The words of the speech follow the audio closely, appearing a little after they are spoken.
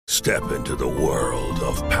Step into the world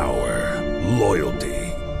of power, loyalty,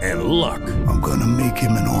 and luck. I'm gonna make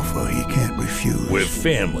him an offer he can't refuse. With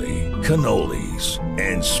family, cannolis,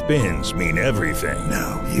 and spins mean everything.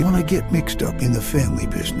 Now, you wanna get mixed up in the family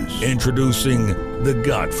business. Introducing The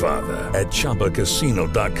Godfather at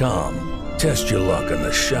ChumbaCasino.com. Test your luck in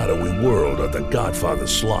the shadowy world of The Godfather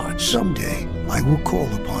slot. Someday, I will call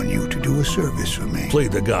upon you to do a service for me. Play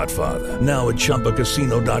The Godfather, now at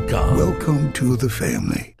ChumbaCasino.com. Welcome to the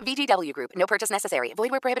family. VGW Group. No purchase necessary. Void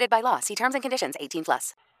where prohibited by law. See terms and conditions.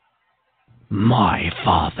 18+. My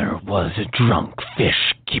father was a drunk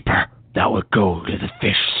fish keeper that would go to the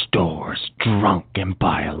fish stores drunk and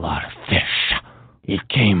buy a lot of fish. He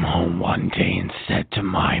came home one day and said to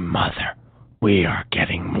my mother, "We are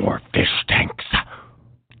getting more fish tanks."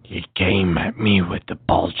 He came at me with the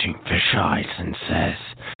bulging fish eyes and says,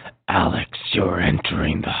 "Alex, you're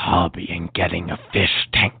entering the hobby and getting a fish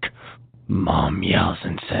tank." Mom yells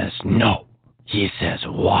and says, "No." He says,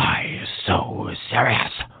 "Why so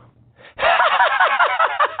serious?"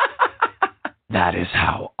 That is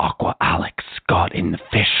how Aqua Alex got in the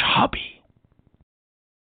fish hobby.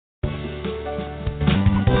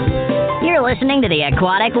 You're listening to the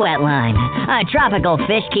Aquatic Wetline, a tropical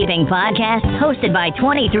fish-keeping podcast hosted by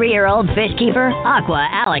 23-year-old fish keeper Aqua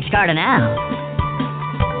Alex Cardinale.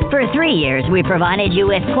 For 3 years, we provided you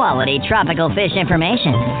with quality tropical fish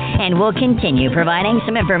information, and we'll continue providing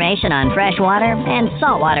some information on freshwater and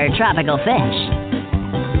saltwater tropical fish.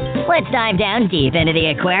 Let's dive down deep into the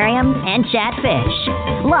aquarium and chat fish.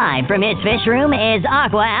 Live from his fish room is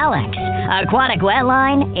Aqua Alex. Aquatic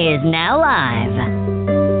Wetline is now live.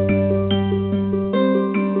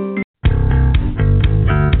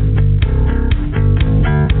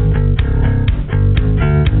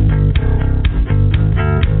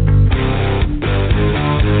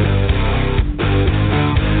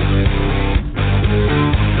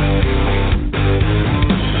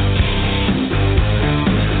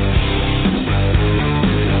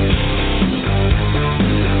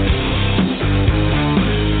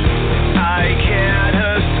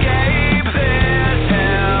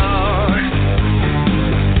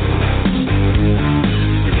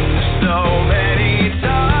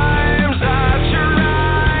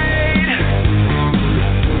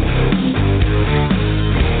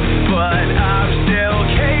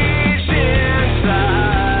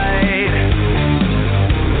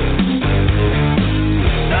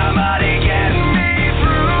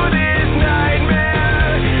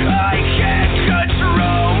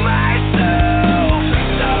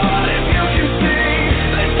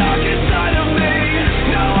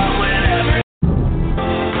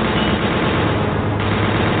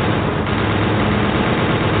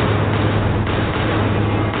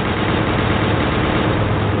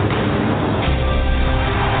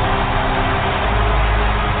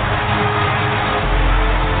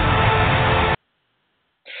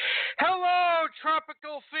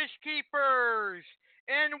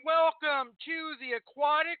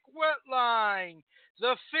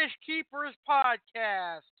 the Fish Keepers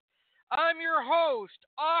Podcast. I'm your host,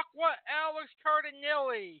 Aqua Alex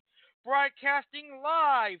Cardinale, broadcasting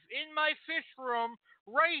live in my fish room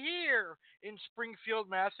right here in Springfield,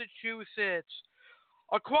 Massachusetts.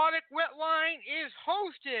 Aquatic Wetline is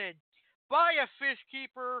hosted by a fish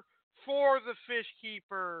keeper for the fish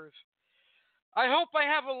keepers. I hope I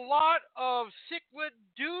have a lot of cichlid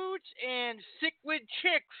dudes and cichlid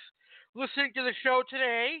chicks listening to the show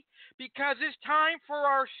today, because it's time for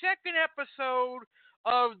our second episode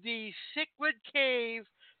of the Cichlid Cave,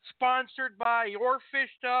 sponsored by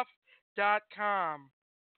YourFishStuff.com.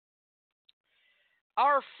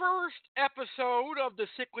 Our first episode of the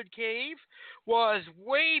Cichlid Cave was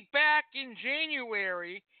way back in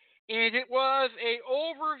January, and it was an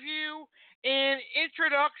overview and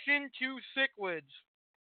introduction to cichlids.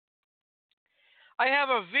 I have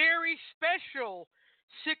a very special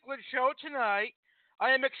cichlid show tonight.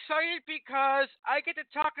 I am excited because I get to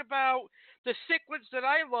talk about the cichlids that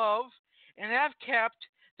I love and have kept.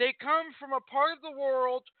 They come from a part of the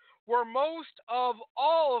world where most of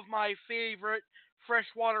all of my favorite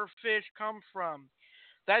freshwater fish come from.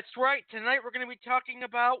 That's right, tonight we're going to be talking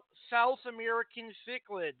about South American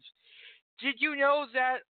cichlids. Did you know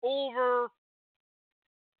that over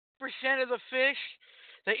percent of the fish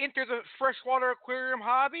that enter the freshwater aquarium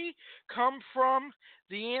hobby come from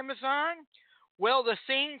the Amazon? Well, the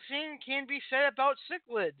same thing can be said about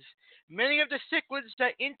cichlids. Many of the cichlids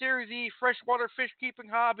that enter the freshwater fish keeping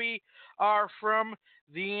hobby are from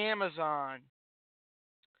the Amazon.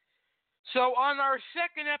 So on our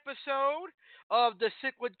second episode of the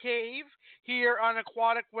Cichlid Cave here on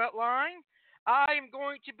Aquatic Wetline, I'm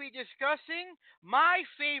going to be discussing my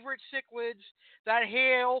favorite cichlids that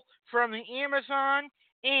hail from the Amazon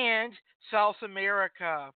and South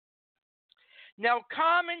America. Now,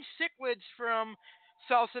 common cichlids from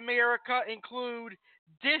South America include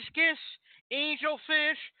discus,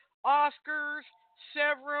 angelfish, oscars,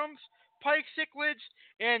 severums, pike cichlids,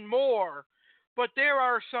 and more. But there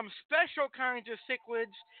are some special kinds of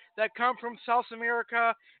cichlids that come from South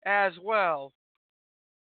America as well.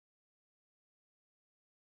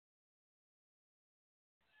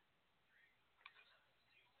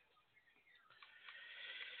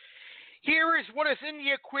 Here is what is in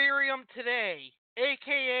the aquarium today,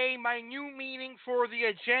 aka my new meaning for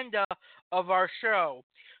the agenda of our show.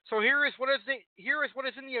 So here is what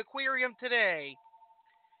is in the aquarium today.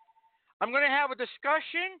 I'm going to have a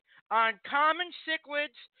discussion on common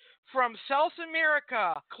cichlids from South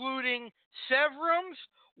America, including Severums,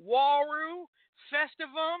 Uaru,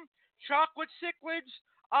 Festivum, chocolate cichlids,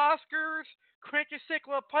 Oscars,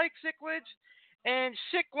 Crenticichla pike cichlids, and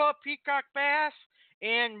Cichla peacock bass,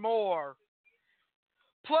 and more.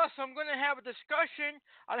 Plus, I'm going to have a discussion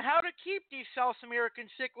on how to keep these South American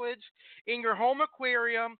cichlids in your home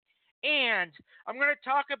aquarium, and I'm going to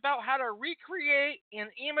talk about how to recreate an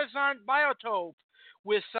Amazon biotope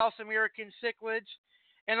with South American cichlids,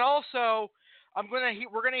 and also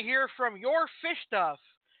we're going to hear from your fish stuff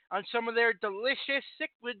on some of their delicious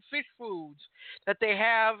cichlid fish foods that they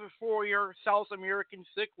have for your South American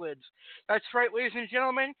cichlids. That's right, ladies and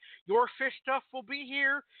gentlemen, your fish stuff will be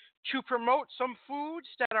here to promote some foods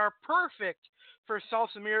that are perfect for South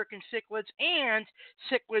American cichlids and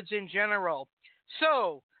cichlids in general.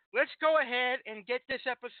 So, let's go ahead and get this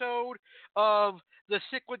episode of the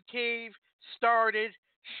Cichlid Cave started,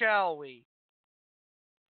 shall we?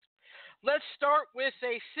 Let's start with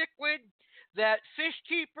a cichlid that fish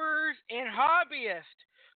keepers and hobbyists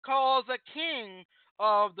call the king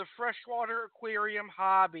of the freshwater aquarium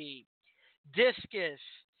hobby, discus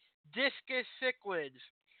cichlids.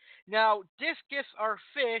 Now, discus are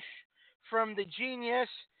fish from the genus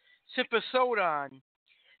Symphysodan.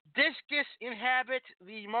 Discus inhabit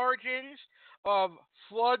the margins of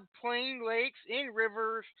floodplain lakes and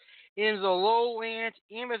rivers in the lowland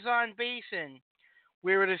Amazon basin,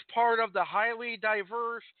 where it is part of the highly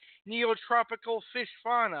diverse neotropical fish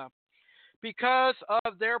fauna. Because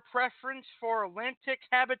of their preference for lentic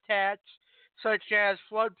habitats such as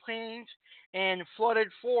floodplains and flooded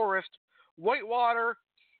forest, whitewater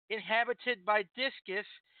inhabited by discus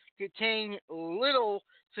contain little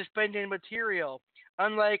suspended material,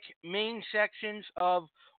 unlike main sections of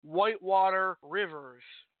whitewater rivers.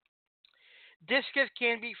 Discus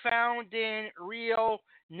can be found in Rio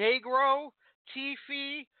Negro,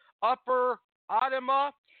 Tifi, Upper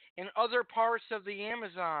Adama, and other parts of the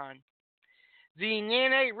Amazon. The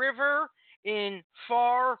Nene River in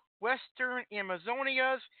far western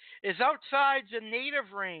Amazonias is outside the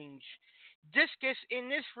native range. Discus in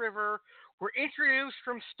this river were introduced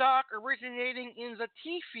from stock originating in the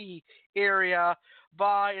Tifi area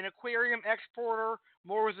by an aquarium exporter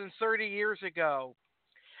more than 30 years ago.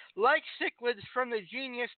 Like cichlids from the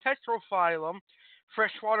genus Petrophyllum,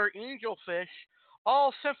 freshwater angelfish,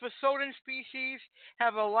 all Symphysodan species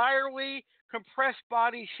have a liarly compressed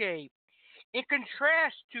body shape. In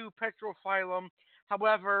contrast to Petrophyllum,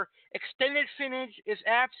 however, extended finnage is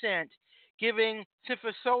absent, giving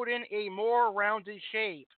Symphysodan a more rounded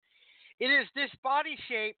shape. It is this body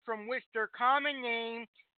shape from which their common name,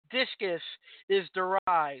 discus, is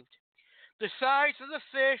derived. The sides of the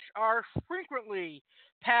fish are frequently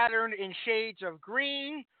patterned in shades of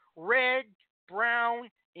green, red, brown,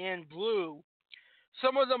 and blue.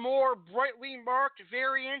 Some of the more brightly marked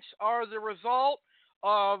variants are the result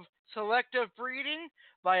of selective breeding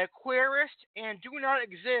by aquarists and do not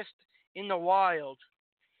exist in the wild.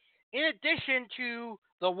 In addition to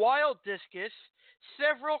the wild discus,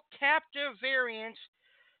 several captive variants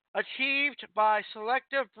achieved by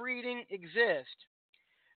selective breeding exist.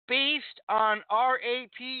 Based on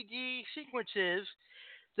RAPD sequences,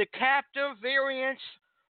 the captive variants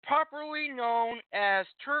properly known as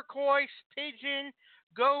turquoise, pigeon,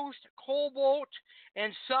 ghost, cobalt,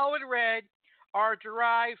 and solid red are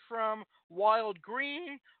derived from wild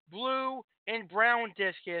green, blue, and brown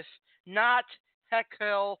discus, not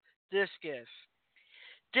Haeckel discus.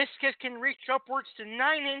 Discus can reach upwards to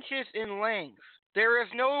 9 inches in length. There is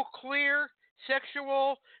no clear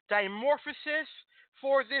sexual dimorphosis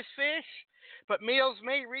for this fish, but males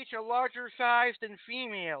may reach a larger size than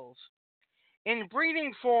females. In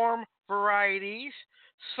breeding form varieties,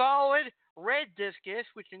 solid red discus,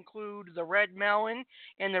 which include the red melon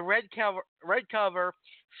and the red cover,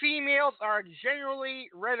 females are generally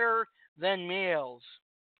redder than males.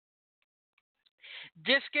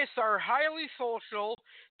 Discus are highly social,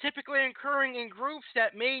 typically occurring in groups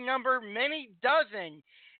that may number many dozen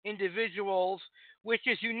individuals, which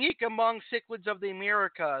is unique among cichlids of the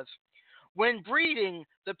Americas. When breeding,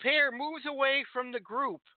 the pair moves away from the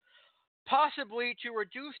group, possibly to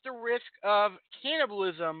reduce the risk of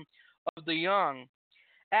cannibalism of the young.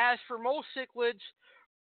 As for most cichlids,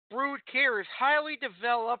 brood care is highly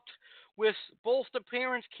developed, with both the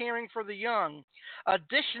parents caring for the young.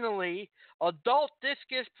 Additionally, adult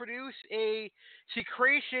discus produce a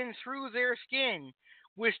secretion through their skin,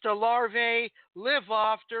 which the larvae live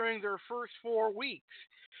off during their first 4 weeks.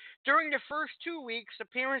 During the first 2 weeks, the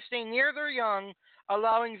parents stay near their young,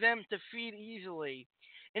 allowing them to feed easily.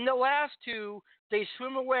 In the last 2, they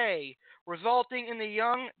swim away, resulting in the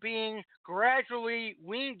young being gradually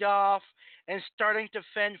weaned off and starting to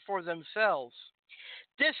fend for themselves.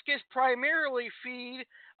 Discus primarily feed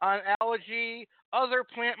on algae, other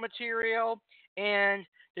plant material, and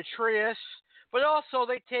detritus, but also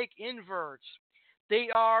they take inverts. They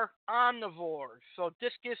are omnivores. So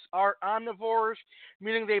discus are omnivores,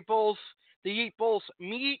 meaning they eat both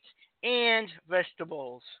meat and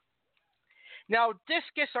vegetables. Now,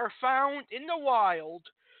 discus are found in the wild,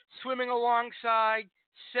 swimming alongside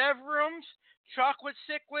Severums, chocolate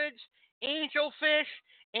cichlids, angelfish,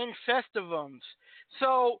 and festivums.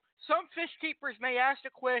 So, some fish keepers may ask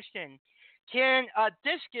the question, can a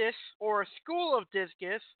discus or a school of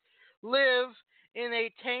discus live in a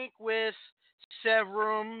tank with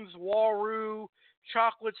Severums, Uaru,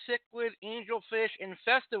 chocolate cichlid, angelfish, and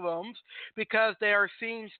festivums because they are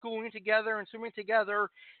seen schooling together and swimming together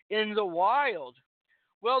in the wild?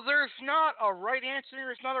 Well, there's not a right answer,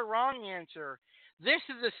 there's not a wrong answer. This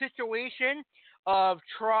is a situation of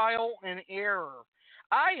trial and error.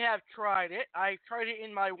 I have tried it. I tried it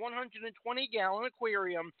in my 120-gallon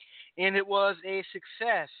aquarium, and it was a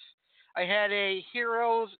success. I had a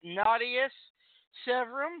Heroes Nautilus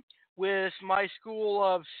Severum with my school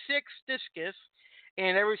of 6 discus,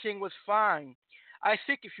 and everything was fine. I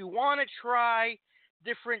think if you want to try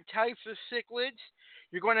different types of cichlids,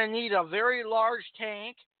 you're going to need a very large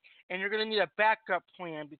tank, and you're going to need a backup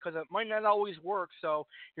plan because it might not always work. So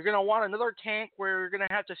you're going to want another tank where you're going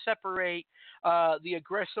to have to separate the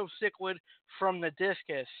aggressive cichlid from the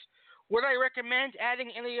discus. Would I recommend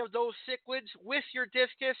adding any of those cichlids with your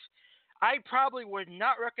discus? I probably would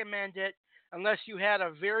not recommend it unless you had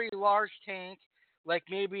a very large tank, like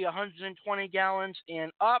maybe 120 gallons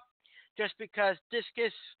and up, just because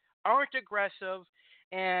discus aren't aggressive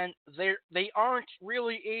and they aren't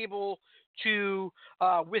really able to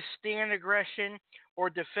withstand aggression or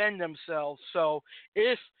defend themselves. So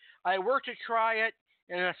if I were to try it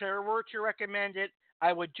and if I were to recommend it,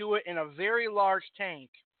 I would do it in a very large tank.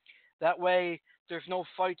 That way there's no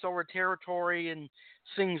fights over territory and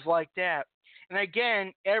things like that. And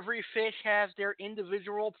again, every fish has their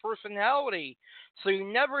individual personality, so you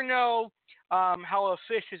never know how a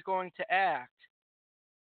fish is going to act.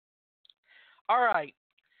 All right,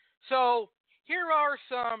 so here are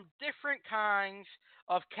some different kinds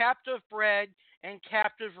of captive bred and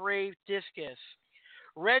captive raised discus.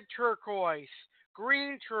 Red turquoise,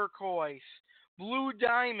 green turquoise, blue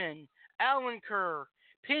diamond, Allen cur,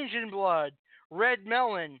 pigeon blood, red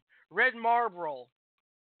melon, red marble.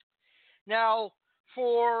 Now,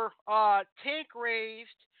 for tank raised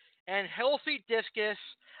and healthy discus,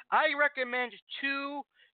 I recommend 2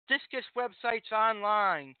 discus websites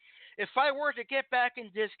online. If I were to get back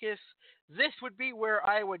in discus, this would be where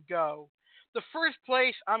I would go. The first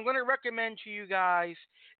place I'm going to recommend to you guys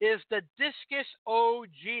is the Discus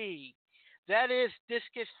OG. That is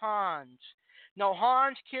Discus Hans. Now,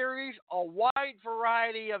 Hans carries a wide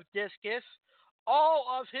variety of discus. All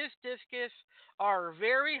of his discus are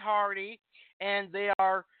very hardy, and they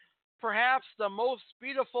are perhaps the most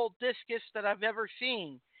beautiful discus that I've ever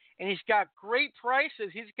seen. And he's got great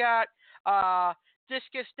prices. He's got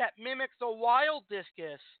discus that mimics the wild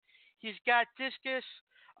discus. He's got discus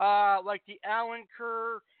like the Allen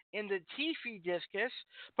cur and the Tifi discus,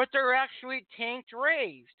 but they're actually tanked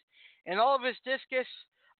raised. And all of his discus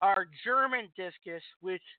are German discus,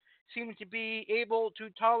 which seem to be able to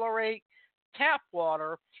tolerate tap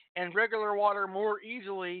water and regular water more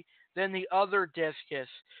easily than the other discus.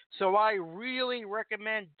 So I really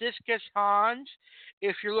recommend Discus Hans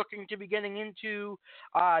if you're looking to be getting into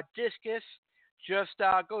discus. Just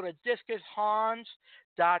go to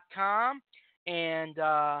discushans.com and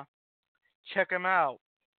check them out.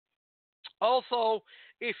 Also,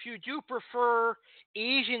 if you do prefer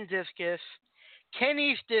Asian discus,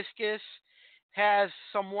 Kenny's Discus has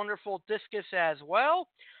some wonderful discus as well.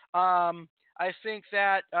 I think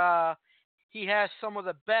that he has some of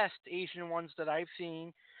the best Asian ones that I've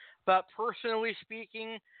seen. But personally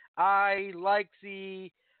speaking, I like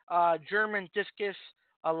the German discus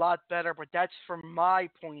a lot better, but that's from my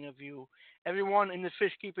point of view. Everyone in the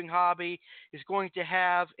fish keeping hobby is going to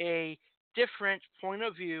have a different point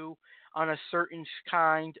of view on a certain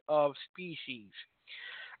kind of species.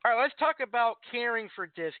 All right, let's talk about caring for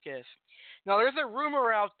discus. Now, there's a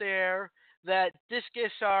rumor out there that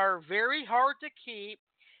discus are very hard to keep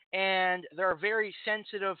and they're very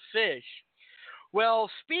sensitive fish. Well,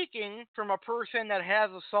 speaking from a person that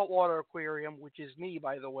has a saltwater aquarium, which is me,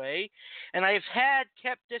 by the way, and I've had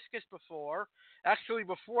kept discus before. Actually,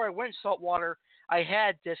 before I went saltwater, I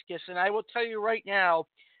had discus, and I will tell you right now,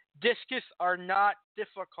 discus are not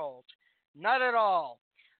difficult. Not at all.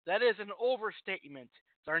 That is an overstatement.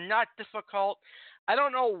 They're not difficult. I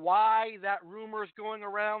don't know why that rumor is going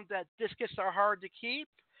around that discus are hard to keep.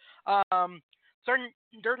 Um,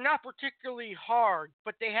 they're not particularly hard,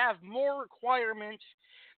 but they have more requirements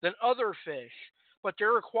than other fish. But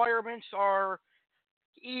their requirements are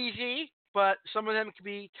easy, but some of them can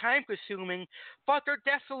be time consuming, but they're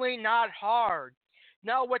definitely not hard.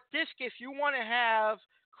 Now, with discus, you want to have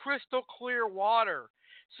crystal clear water.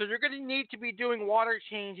 So you're going to need to be doing water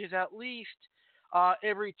changes at least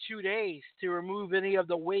every 2 days to remove any of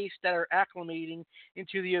the waste that are acclimating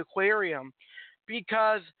into the aquarium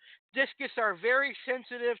because discus are very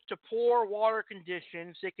sensitive to poor water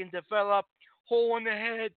conditions. They can develop hole in the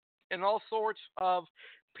head and all sorts of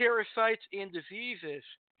parasites and diseases.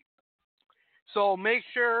 So make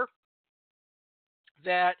sure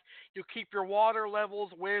that you keep your water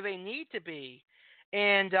levels where they need to be.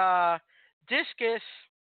 And discus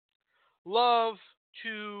love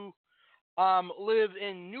to live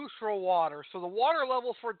in neutral water. So the water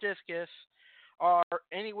level for discus are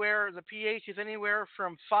anywhere, the pH is anywhere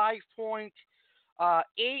from 5.8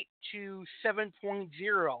 to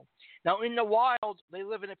 7.0. Now in the wild, they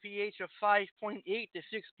live in a pH of 5.8 to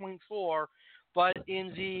 6.4, but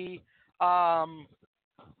in the home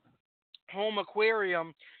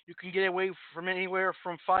aquarium, you can get away from anywhere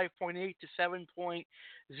from 5.8 to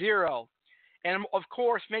 7.0. And of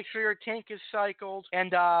course, make sure your tank is cycled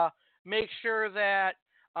and make sure that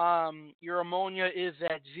your ammonia is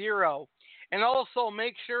at 0. And also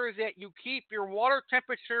make sure that you keep your water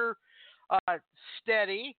temperature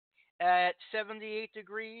steady at 78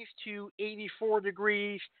 degrees to 84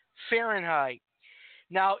 degrees Fahrenheit.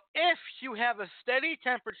 Now, if you have a steady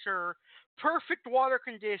temperature, perfect water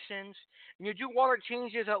conditions, and you do water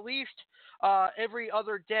changes at least every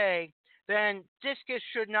other day, then discus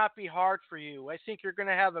should not be hard for you. I think you're going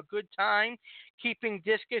to have a good time keeping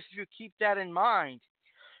discus if you keep that in mind.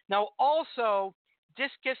 Now, also,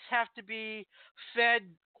 discus have to be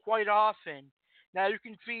fed quite often. Now, you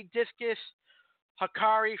can feed discus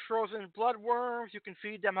Hikari frozen bloodworms. You can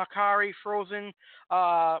feed them Hikari frozen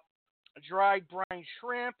dried brine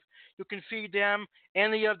shrimp. You can feed them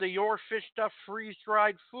any of the Your Fish Stuff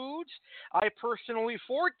freeze-dried foods. I personally,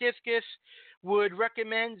 for discus, would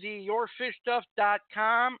recommend the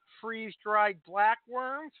yourfishstuff.com freeze-dried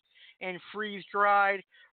blackworms and freeze-dried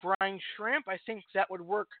brine shrimp. I think that would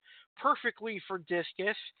work perfectly for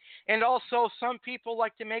discus. And also, some people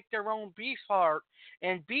like to make their own beef heart,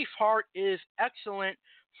 and beef heart is excellent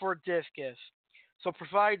for discus. So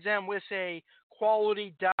provide them with a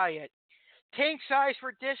quality diet. Tank size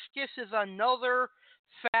for discus is another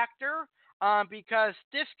factor because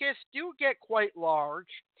discus do get quite large.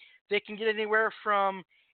 They can get anywhere from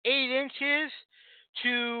 8 inches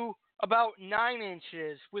to about 9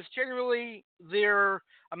 inches, with generally their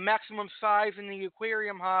maximum size in the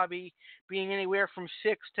aquarium hobby being anywhere from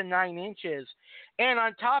 6 to 9 inches. And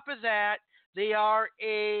on top of that, they are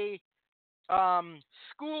a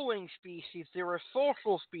schooling species. They're a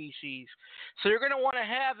social species. So you're going to want to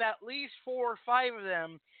have at least 4 or 5 of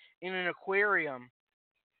them in an aquarium.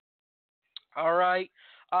 All right?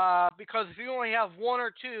 Because if you only have 1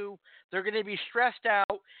 or 2, they're going to be stressed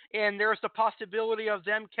out, and there's the possibility of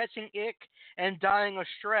them catching ick and dying of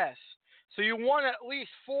stress. So you want at least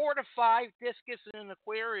 4 to 5 discus in an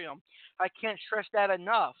aquarium. I can't stress that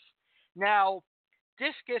enough. Now,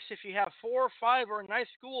 discus, if you have 4 or 5 or a nice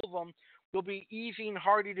school of them, will be easy and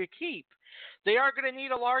hardy to keep. They are going to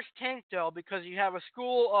need a large tank, though, because you have a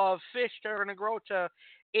school of fish that are going to grow to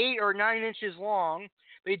 8 or 9 inches long.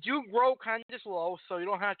 They do grow kind of slow, so you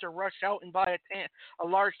don't have to rush out and buy a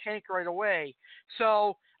large tank right away.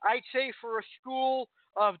 So I'd say for a school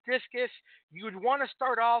of discus, you'd want to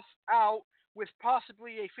start off out with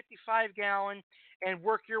possibly a 55-gallon and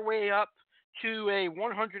work your way up to a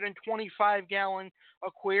 125-gallon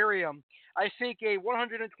aquarium. I think a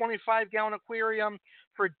 125-gallon aquarium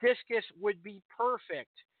for discus would be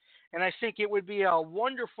perfect. And I think it would be a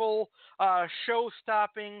wonderful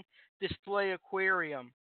show-stopping display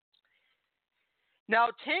aquarium. Now,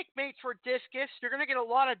 tank mates for discus, you're going to get a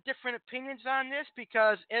lot of different opinions on this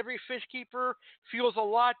because every fish keeper feels a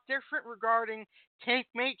lot different regarding tank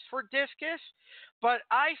mates for discus. But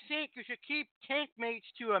I think you should keep tank mates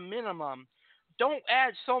to a minimum. Don't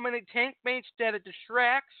add so many tank mates that it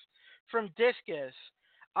distracts from discus.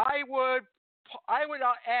 I would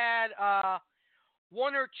add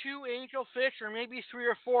one or two angelfish, or maybe three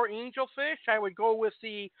or four angelfish. I would go with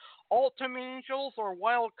the Ultim angels or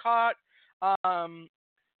wild caught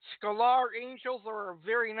scalar angels, or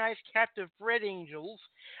very nice captive bred angels.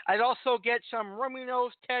 I'd also get some rummy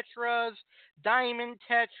nose tetras, diamond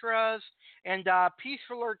tetras, and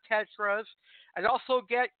peacefuler tetras. I'd also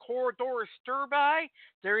get Corridor sturbi.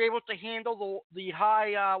 They're able to handle the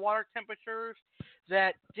high water temperatures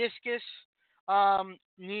that discus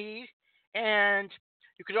need. And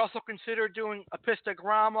you could also consider doing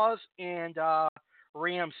apistogrammas and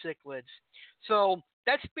ram cichlids. So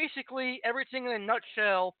that's basically everything in a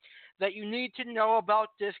nutshell that you need to know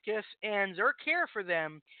about discus and their care for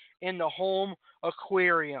them in the home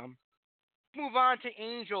aquarium. Move on to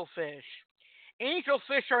angelfish.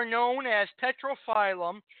 Angelfish are known as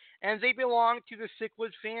Petrophyllum, and they belong to the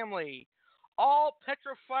cichlid family. All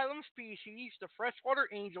Petrophyllum species, the freshwater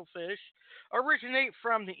angelfish, originate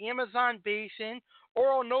from the Amazon basin,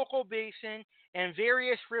 Orinoco basin, and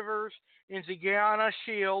various rivers in the Guiana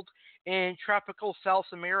Shield in tropical South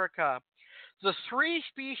America. The three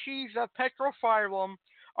species of Petrophyllum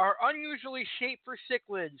are unusually shaped for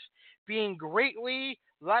cichlids, being greatly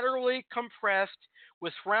laterally compressed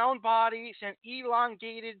with round bodies and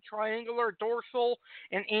elongated triangular dorsal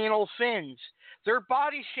and anal fins. Their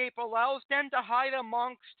body shape allows them to hide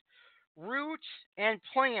amongst roots and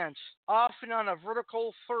plants, often on a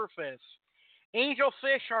vertical surface.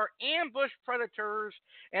 Angelfish are ambush predators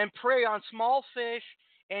and prey on small fish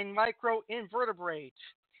and microinvertebrates.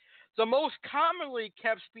 The most commonly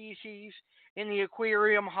kept species in the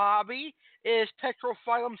aquarium hobby is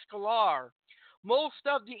Petrophyllum scalar. Most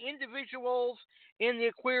of the individuals in the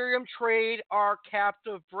aquarium trade are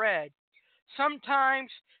captive bred. Sometimes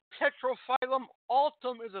Petrophyllum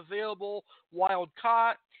ultim is available wild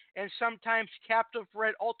caught, and sometimes captive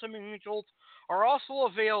bred ultim angels are also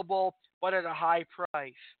available, but at a high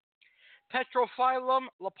price. Petrophyllum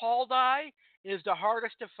leopoldi is the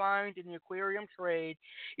hardest to find in the aquarium trade.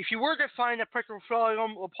 If you were to find a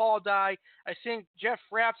Petrophyllum leopoldi, I think Jeff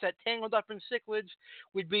Rapps at Tangled Up in Cichlids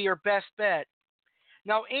would be your best bet.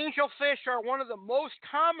 Now, angelfish are one of the most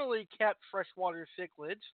commonly kept freshwater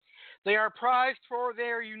cichlids. They are prized for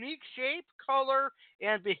their unique shape, color,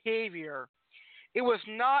 and behavior. It was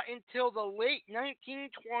not until the late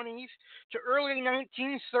 1920s to early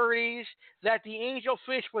 1930s that the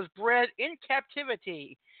angelfish was bred in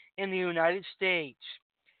captivity in the United States.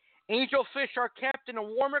 Angelfish are kept in a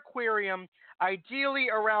warm aquarium, ideally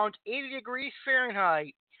around 80 degrees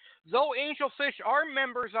Fahrenheit. Though angelfish are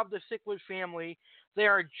members of the cichlid family, they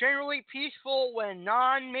are generally peaceful when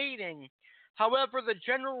non-mating. However, the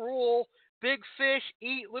general rule, big fish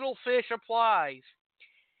eat little fish, applies.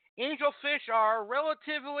 Angelfish are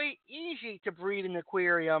relatively easy to breed in the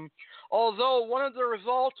aquarium, although one of the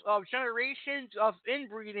results of generations of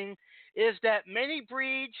inbreeding is that many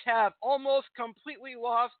breeds have almost completely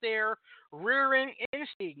lost their rearing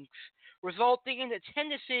instincts, resulting in the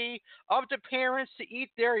tendency of the parents to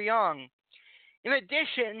eat their young. In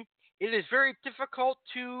addition, it is very difficult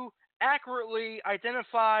to accurately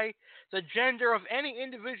identify the gender of any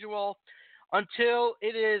individual until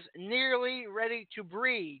it is nearly ready to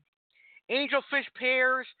breed. Angelfish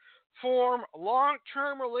pairs form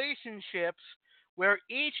long-term relationships where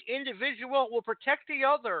each individual will protect the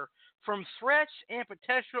other from threats and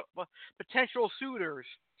potential suitors.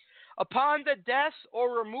 Upon the death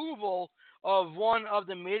or removal of one of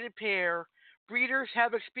the mated pair, breeders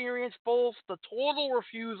have experienced both the total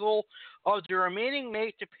refusal of the remaining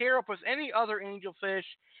mate to pair up with any other angelfish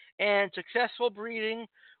and successful breeding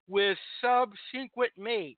with subsequent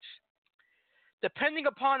mates. Depending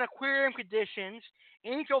upon aquarium conditions,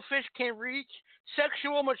 angelfish can reach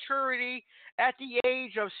sexual maturity at the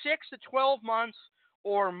age of 6 to 12 months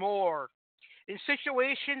or more. In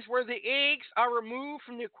situations where the eggs are removed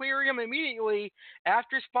from the aquarium immediately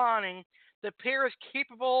after spawning, the pair is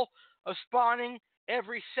capable of spawning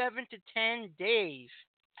every 7 to 10 days.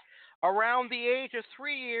 Around the age of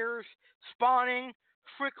 3 years, spawning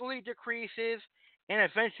frequently decreases and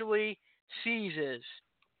eventually ceases.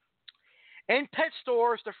 In pet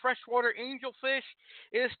stores, the freshwater angelfish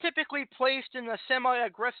is typically placed in the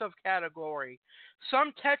semi-aggressive category.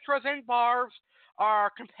 Some tetras and barbs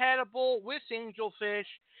are compatible with angelfish,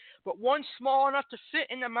 but one small enough to fit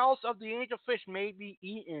in the mouth of the angelfish may be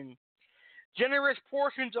eaten. Generous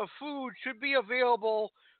portions of food should be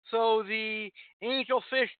available so the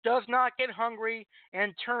angelfish does not get hungry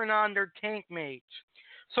and turn on their tank mates.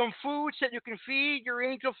 Some foods that you can feed your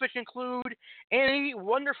angelfish include any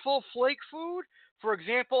wonderful flake food. For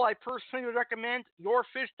example, I personally would recommend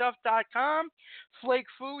yourfishstuff.com. Flake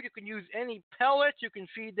food, you can use any pellets. You can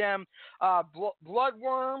feed them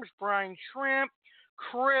bloodworms, brine shrimp,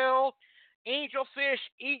 krill. Angelfish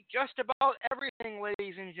eat just about everything,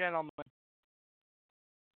 ladies and gentlemen.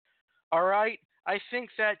 All right? I think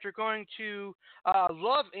that you're going to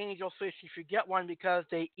love angelfish if you get one because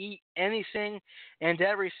they eat anything and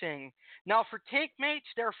everything. Now, for tank mates,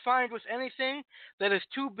 they're fine with anything that is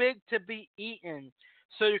too big to be eaten.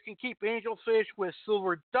 So you can keep angelfish with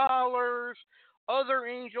silver dollars, other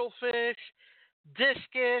angelfish,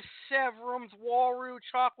 discus, Severums, Uaru,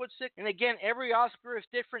 chocolate stick. And again, every Oscar is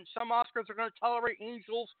different. Some Oscars are going to tolerate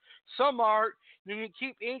angels, some aren't. You can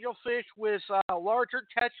keep angelfish with larger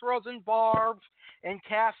tetras and barbs and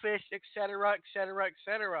catfish, etc., etc.,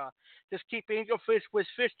 etc. Just keep angelfish with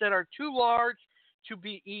fish that are too large to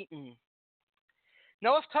be eaten.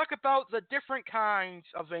 Now let's talk about the different kinds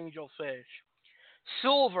of angelfish.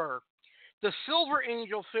 Silver. The silver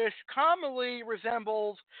angelfish commonly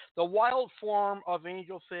resembles the wild form of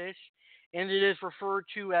angelfish, and it is referred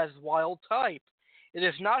to as wild type. It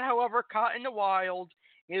is not, however, caught in the wild.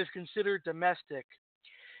 It is considered domestic.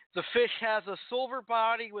 The fish has a silver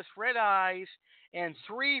body with red eyes and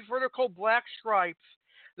 3 vertical black stripes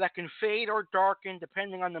that can fade or darken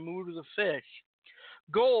depending on the mood of the fish.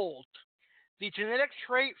 Gold. The genetic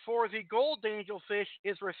trait for the gold angelfish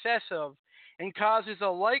is recessive and causes a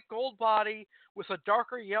light gold body with a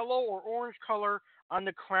darker yellow or orange color on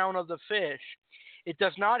the crown of the fish. It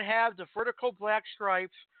does not have the vertical black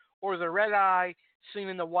stripes or the red eye seen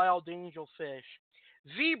in the wild angelfish.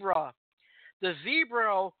 Zebra. The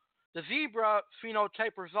zebra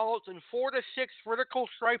phenotype results in 4 to 6 vertical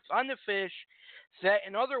stripes on the fish that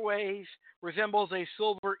in other ways resembles a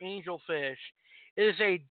silver angelfish. It is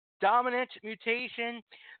a dominant mutation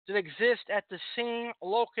that exists at the same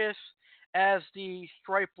locus as the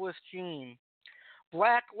stripeless gene.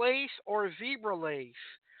 Black lace or zebra lace.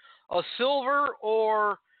 A silver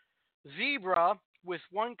or zebra with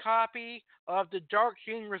one copy of the dark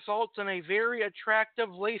gene results in a very attractive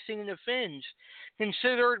lacing in the fins,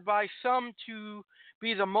 considered by some to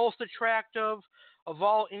be the most attractive of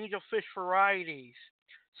all angelfish varieties.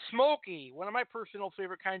 Smoky, one of my personal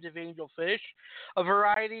favorite kinds of angelfish, a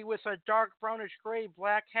variety with a dark brownish gray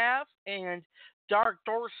black half and dark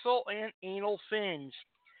dorsal and anal fins.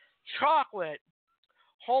 Chocolate,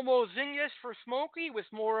 homozygous for smoky with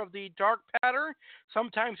more of the dark pattern.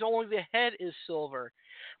 Sometimes only the head is silver.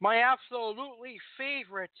 My absolutely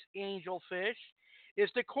favorite angelfish is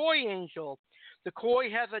the koi angel. The koi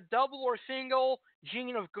has a double or single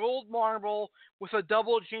gene of gold marble with a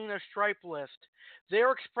double gene of stripeless.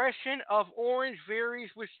 Their expression of orange varies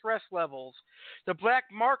with stress levels. The black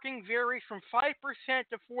marking varies from 5%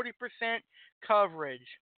 to 40% coverage.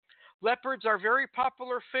 Leopards are very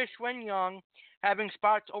popular fish when young, having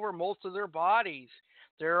spots over most of their bodies.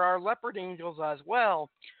 There are leopard angels as well.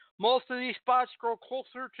 Most of these spots grow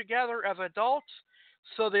closer together as adults,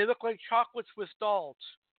 so they look like chocolates with dots.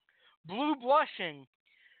 Blue blushing.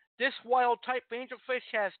 This wild-type angelfish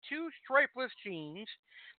has 2 stripeless genes.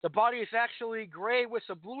 The body is actually gray with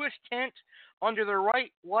a bluish tint under the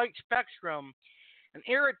right light spectrum. An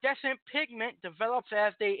iridescent pigment develops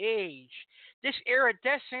as they age. This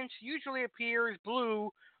iridescence usually appears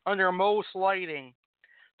blue under most lighting.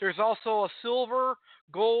 There's also a silver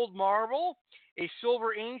gold marble, a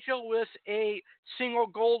silver angel with a single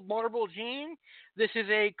gold marble gene. This is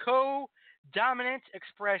a co-dominant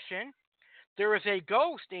expression. There is a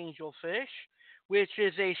ghost angelfish, which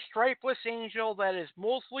is a stripeless angel that is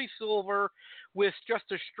mostly silver with just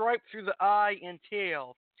a stripe through the eye and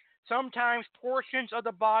tail. Sometimes portions of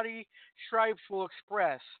the body stripes will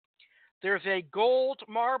express. There's a gold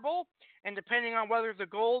marble, and depending on whether the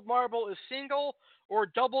gold marble is single or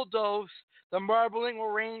double dose, the marbling will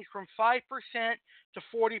range from 5% to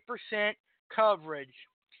 40% coverage.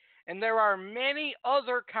 And there are many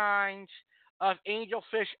other kinds of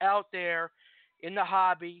angelfish out there in the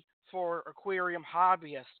hobby for aquarium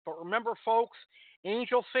hobbyists. But remember, folks,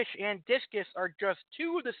 angelfish and discus are just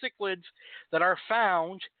 2 of the cichlids that are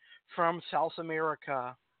found from South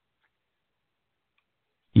America.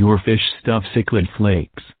 Your fish stuff cichlid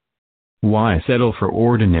flakes. Why settle for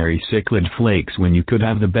ordinary cichlid flakes when you could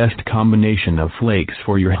have the best combination of flakes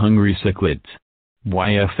for your hungry cichlids?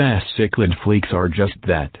 YFS cichlid flakes are just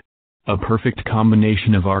that. A perfect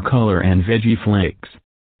combination of our color and veggie flakes.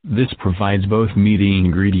 This provides both meaty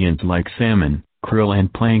ingredients like salmon, krill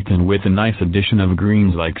and plankton with a nice addition of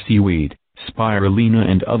greens like seaweed, spirulina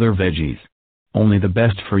and other veggies. Only the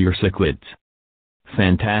best for your cichlids.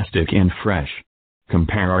 Fantastic and fresh.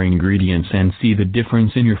 Compare our ingredients and see the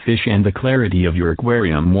difference in your fish and the clarity of your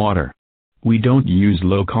aquarium water. We don't use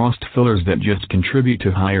low-cost fillers that just contribute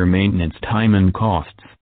to higher maintenance time and costs.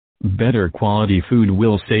 Better quality food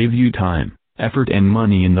will save you time, effort and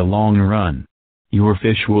money in the long run. Your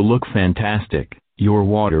fish will look fantastic, your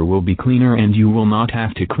water will be cleaner and you will not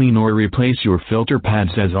have to clean or replace your filter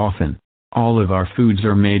pads as often. All of our foods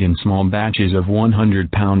are made in small batches of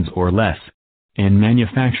 100 pounds or less, and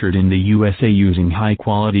manufactured in the USA using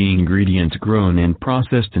high-quality ingredients grown and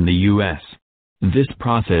processed in the US. This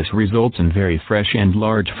process results in very fresh and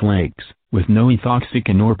large flakes, with no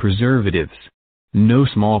ethoxycan or preservatives. No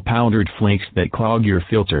small powdered flakes that clog your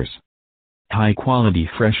filters. High-quality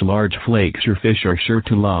fresh large flakes your fish are sure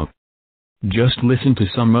to love. Just listen to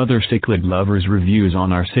some other cichlid lovers' reviews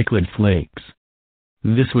on our cichlid flakes.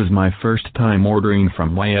 This was my first time ordering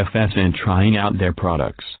from YFS and trying out their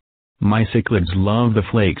products. My cichlids love the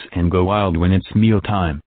flakes and go wild when it's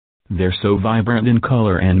mealtime. They're so vibrant in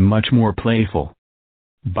color and much more playful.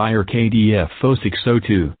 Buyer KDF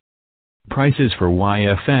 0602. Prices for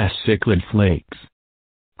YFS cichlid flakes.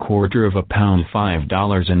 Quarter of a pound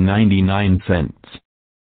 $5.99.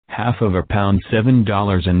 Half of a pound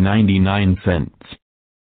 $7.99.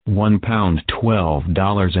 1 pound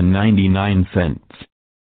 $12.99.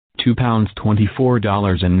 2 pounds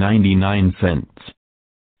 $24.99.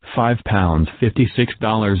 5 pounds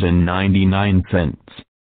 $56.99.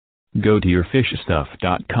 Go to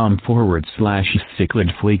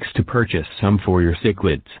yourfishstuff.com/cichlid flakes to purchase some for your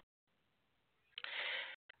cichlids.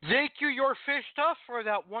 Thank you, Your Fish Stuff, for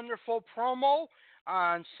that wonderful promo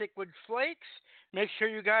on cichlid flakes. Make sure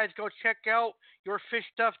you guys go check out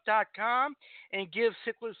yourfishstuff.com and give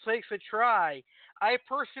cichlid flakes a try. I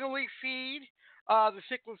personally feed the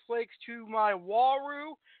cichlid flakes to my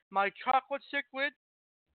Uaru, my chocolate cichlid,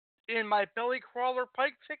 and my belly crawler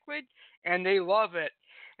pike cichlid, and they love it.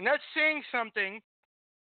 And that's saying something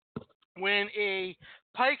when a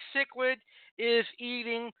pike cichlid is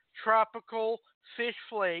eating tropical fish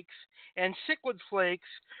flakes and cichlid flakes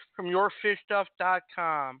from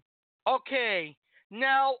yourfishstuff.com. Okay,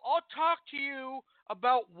 now I'll talk to you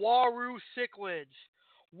about Uaru cichlids.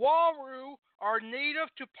 Uaru are native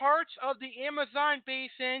to parts of the Amazon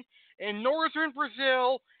basin in northern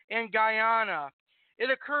Brazil and Guyana. It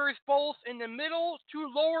occurs both in the middle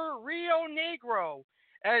to lower Rio Negro,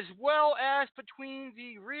 as well as between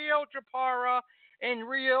the Rio Japara and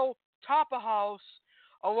Rio Tapajós,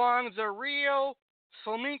 along the Rio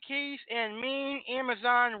Solimões and main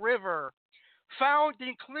Amazon River. Found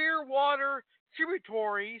in clear water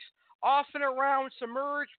tributaries, often around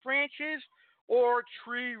submerged branches or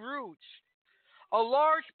tree roots. A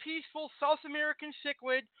large, peaceful South American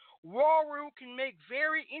cichlid, Uaru can make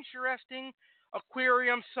very interesting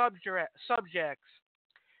aquarium subjects.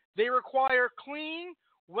 They require clean,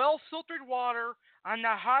 well-filtered water on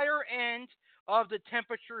the higher end of the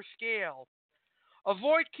temperature scale.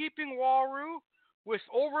 Avoid keeping Uaru with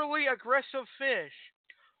overly aggressive fish.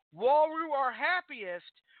 Uaru are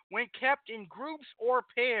happiest when kept in groups or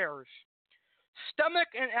pairs.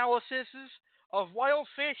 Stomach analyses of wild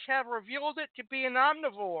fish have revealed it to be an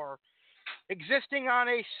omnivore, existing on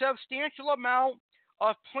a substantial amount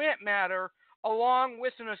of plant matter, along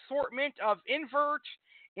with an assortment of inverts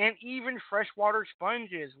and even freshwater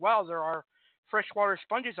sponges. Wow, there are freshwater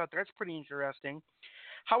sponges out there. That's pretty interesting.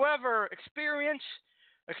 However, experiments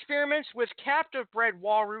with captive-bred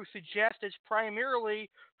Uaru suggest it's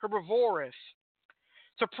primarily herbivorous.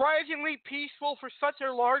 Surprisingly peaceful for such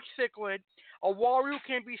a large cichlid, a Uaru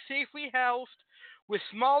can be safely housed with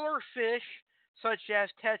smaller fish such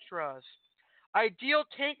as tetras. Ideal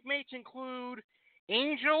tank mates include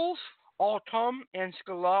angels, altum and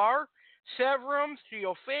scalar, severums,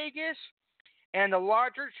 geophagus, and the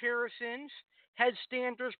larger terracins,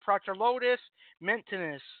 headstanders, prochylotus,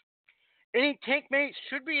 mentinus. Any tank mates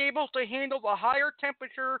should be able to handle the higher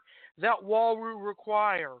temperature that Uaru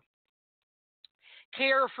require.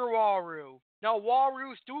 Care for Uaru. Now,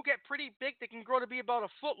 Uarus do get pretty big. They can grow to be about a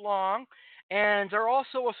foot long, and they're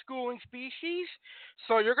also a schooling species.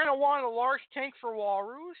 So you're going to want a large tank for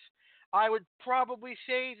Uarus. I would probably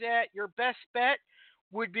say that your best bet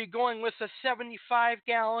would be going with a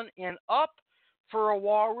 75-gallon and up for a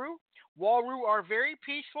Uaru. Uaru are very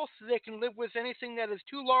peaceful, so they can live with anything that is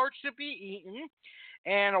too large to be eaten.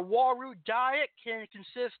 And a Uaru diet can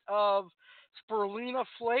consist of spirulina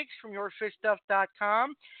flakes from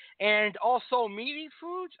yourfishstuff.com and also meaty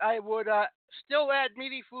foods. I would still add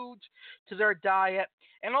meaty foods to their diet.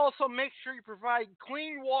 And also make sure you provide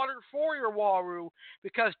clean water for your Uaru,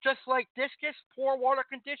 because just like discus, poor water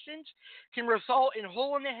conditions can result in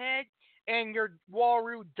hole in the head and your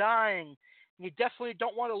Uaru dying. You definitely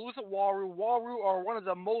don't want to lose a Uaru. Uaru are one of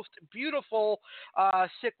the most beautiful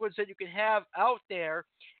cichlids that you can have out there.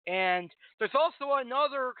 And there's also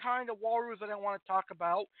another kind of Uarus that I want to talk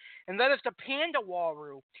about, and that is the Panda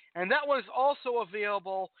Uaru. And that one is also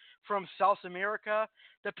available from South America.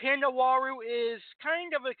 The Panda Uaru is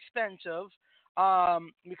kind of expensive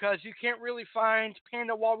because you can't really find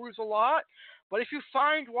Panda Uarus a lot. But if you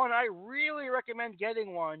find one, I really recommend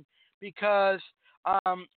getting one, because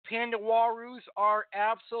Panda Uarus are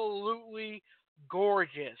absolutely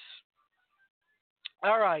gorgeous.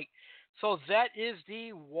 All right, so that is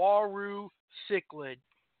the Uaru Cichlid.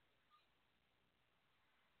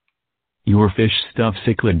 Your Fish Stuff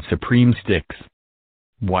Cichlid Supreme Sticks.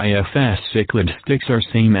 YFS Cichlid sticks are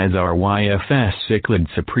same as our YFS Cichlid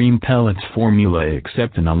Supreme Pellets formula,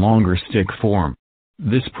 except in a longer stick form.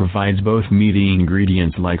 This provides both meaty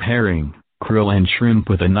ingredients like herring, krill and shrimp,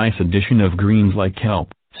 with a nice addition of greens like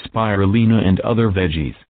kelp, spirulina and other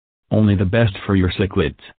veggies. Only the best for your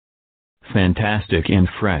cichlids. Fantastic and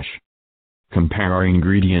fresh. Compare our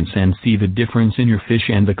ingredients and see the difference in your fish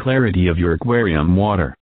and the clarity of your aquarium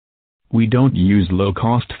water. We don't use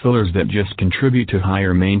low-cost fillers that just contribute to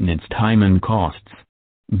higher maintenance time and costs.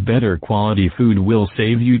 Better quality food will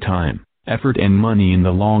save you time, effort and money in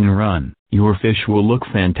the long run. Your fish will look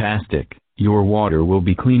fantastic, your water will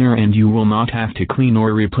be cleaner, and you will not have to clean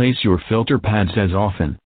or replace your filter pads as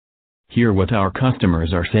often. Hear what our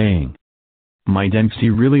customers are saying. My Dempsey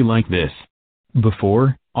really liked this.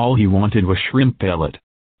 Before, all he wanted was shrimp pellet.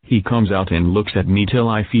 He comes out and looks at me till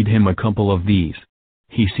I feed him a couple of these.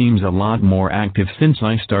 He seems a lot more active since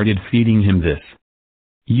I started feeding him this.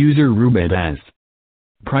 User Rubed as.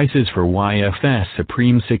 Prices for YFS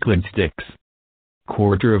Supreme Cichlid Sticks.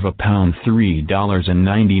 Quarter of a pound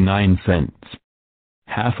 $3.99.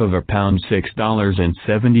 Half of a pound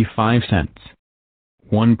 $6.75.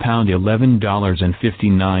 1 pound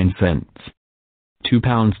 $11.59. 2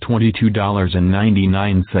 pounds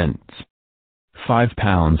 $22.99. 5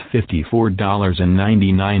 pounds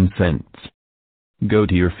 $54.99. Go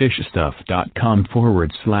to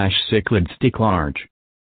yourfishstuff.com/cichlid stick large.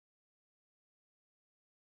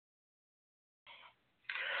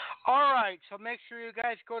 All right, so make sure you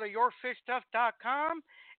guys go to yourfishstuff.com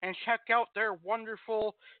and check out their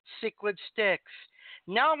wonderful cichlid sticks.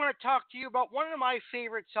 Now I'm going to talk to you about one of my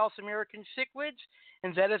favorite South American cichlids,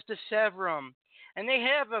 and that is the Severum. And they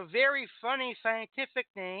have a very funny scientific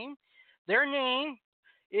name. Their name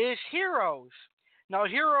is Heroes. Now,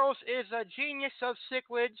 Heroes is a genus of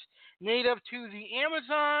cichlids native to the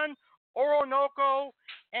Amazon, Orinoco,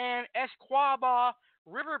 and Esquaba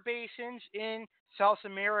river basins in South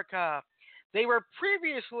America. They were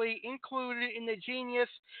previously included in the genus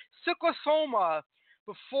Cyclosoma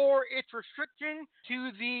before its restriction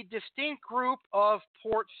to the distinct group of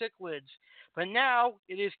port cichlids, but now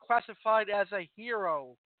it is classified as a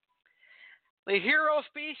hero. The hero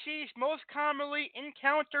species most commonly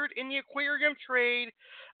encountered in the aquarium trade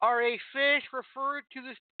are a fish referred to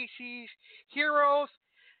the species Heros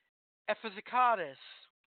epiphysatus,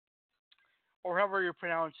 or however you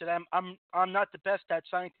pronounce it. I'm not the best at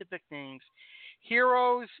scientific names.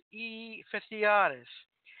 Heros epiphysatus.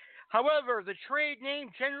 However, the trade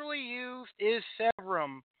name generally used is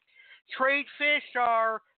Severum. Trade fish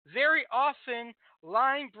are very often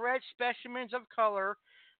line-bred specimens of color,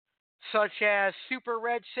 such as super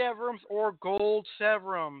red Severums or gold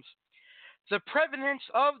Severums. The prevalence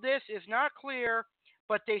of this is not clear,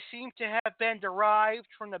 but they seem to have been derived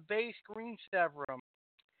from the base green Severum.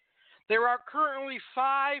 There are currently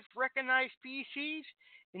 5 recognized species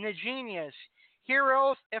in the genus: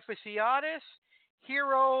 Heros epiphysatus,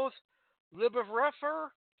 Heros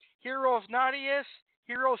libivrifer, Heros nadius,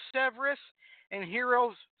 Heros severus, and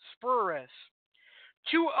Heros spurus.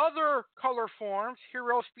 2 other color forms,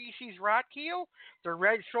 Hero species rotkeel, the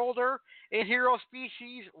red shoulder, and Hero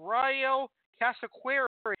species Rio casaquari,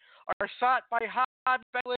 are sought by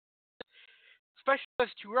hobby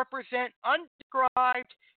specialists to represent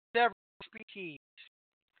undescribed several species.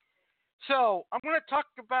 So, I'm going to talk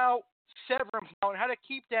about Severums now and how to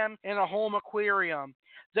keep them in a home aquarium.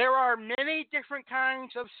 There are many different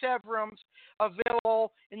kinds of Severums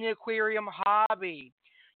available in the aquarium hobby.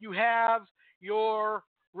 You have your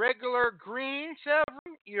regular green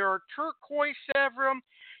Severum, your turquoise Severum,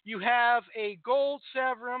 you have a gold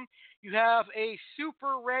Severum, you have a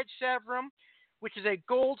super red Severum, which is a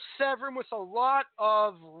gold Severum with a lot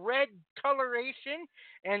of red coloration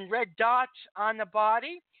and red dots on the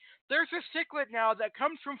body. There's a cichlid now that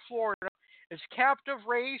comes from Florida. It's captive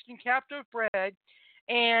raised and captive bred,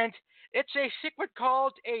 and it's a cichlid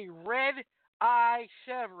called a red eye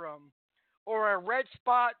Severum or a red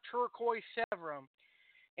spot turquoise Severum.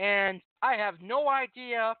 And I have no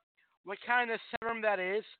idea what kind of Severum that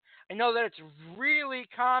is. I know that it's really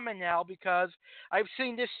common now because I've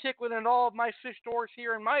seen this cichlid in all of my fish stores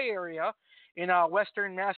here in my area in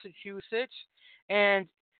western Massachusetts. And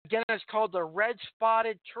again, it's called the red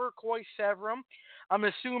spotted turquoise Severum. I'm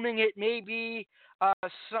assuming it may be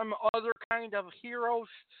some other kind of hero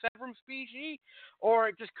Severum species, or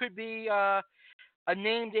it just could be a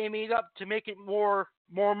name they made up to make it more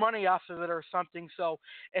money off of it or something. So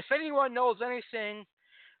if anyone knows anything,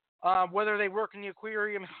 whether they work in the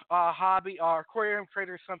aquarium hobby or aquarium trade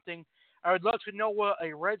or something, I would love to know what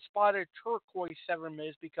a red spotted turquoise Severum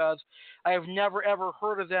is, because I have never ever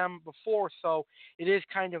heard of them before, so it is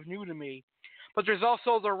kind of new to me. But there's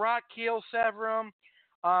also the rock keel Severum,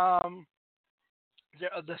 the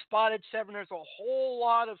spotted Severum. There's a whole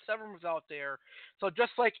lot of Severums out there. So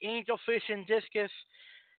just like angelfish and discus,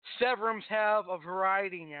 Severums have a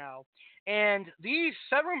variety now. And these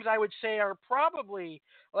Severums, I would say, are probably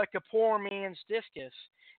like a poor man's discus,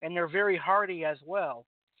 and they're very hardy as well.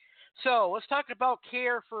 So let's talk about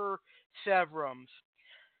care for Severums.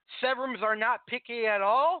 Severums are not picky at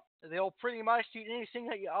all. They'll pretty much eat anything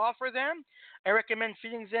that you offer them. I recommend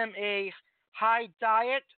feeding them a high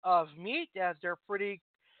diet of meat, as they're pretty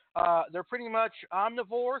much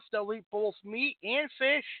omnivores. They'll eat both meat and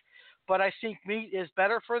fish, but I think meat is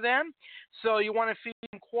better for them. So you want to feed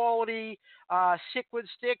them quality cichlid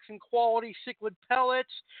sticks and quality cichlid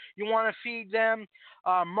pellets. You want to feed them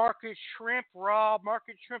market shrimp, raw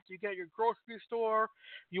market shrimp that you get at your grocery store.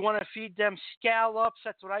 You want to feed them scallops.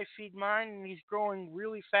 That's what I feed mine, and he's growing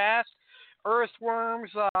really fast.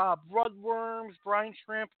 Earthworms, bloodworms, brine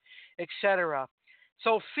shrimp, etc.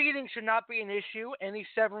 So feeding should not be an issue. Any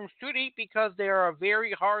Severums should eat because they are a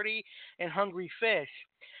very hardy and hungry fish.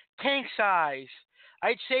 Tank size.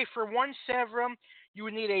 I'd say for one Severum, you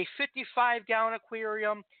would need a 55-gallon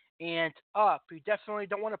aquarium and up. You definitely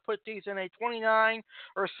don't want to put these in a 29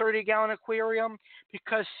 or 30-gallon aquarium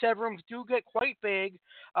because Severums do get quite big.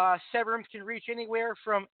 Severums can reach anywhere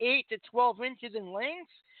from 8 to 12 inches in length.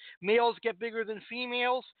 Males get bigger than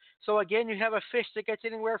females. So again, you have a fish that gets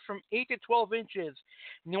anywhere from 8 to 12 inches.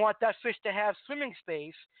 And you want that fish to have swimming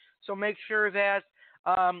space. So make sure that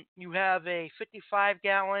you have a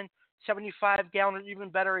 55-gallon, 75-gallon, or even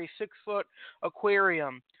better, a 6-foot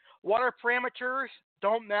aquarium. Water parameters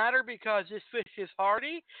don't matter because this fish is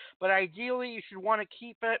hardy, but ideally you should want to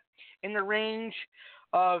keep it in the range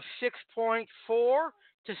of 6.4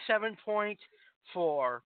 to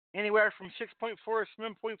 7.4. Anywhere from 6.4 to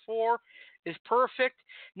 7.4 is perfect.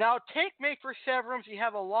 Now, tank mate for Severums, you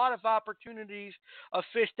have a lot of opportunities of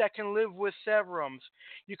fish that can live with Severums.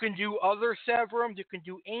 You can do other Severums. You can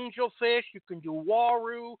do angelfish. You can do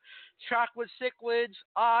Uaru, chocolate cichlids,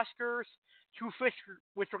 Oscars, two fish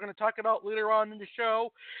which we're going to talk about later on in the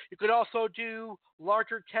show. You could also do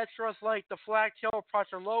larger tetras like the flagtail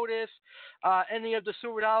Procelotus, any of the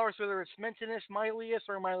silver dollars, whether it's Mentinus, Mylius,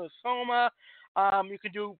 or Mylosoma. You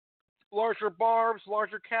can do larger barbs,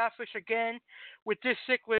 larger catfish. Again, with this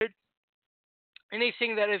cichlid,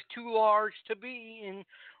 anything that is too large to be eaten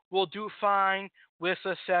will do fine with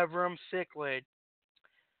a Severum cichlid.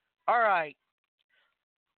 All right,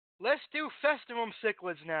 let's do Festivum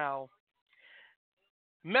cichlids now.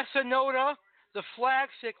 Mesonota, the flag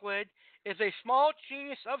cichlid, is a small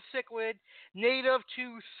genus of cichlid native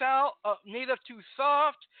to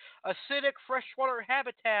soft, acidic freshwater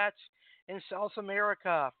habitats in South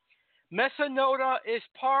America. Mesonota is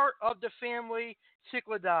part of the family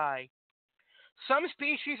Cichlidae. Some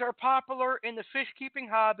species are popular in the fish-keeping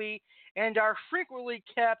hobby and are frequently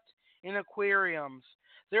kept in aquariums.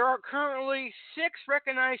 There are currently 6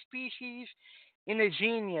 recognized species in the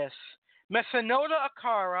genus: Mesonota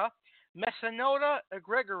acara, Mesonota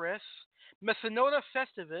egregiorus, Mesonota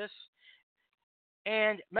festivus,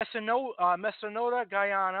 and Mesonota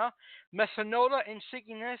guyana, Mesonota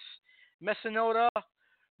insignis, Mesonota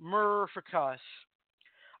myrficus.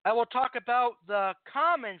 I will talk about the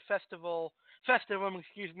common festivum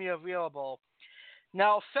available.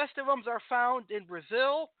 Now, festivums are found in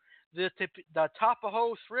Brazil, the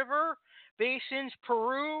Tapajos River basins,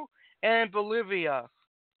 Peru, and Bolivia.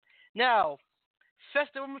 Now,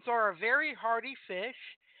 Festivums are a very hardy fish,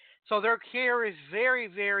 so their care is very,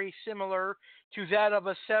 very similar to that of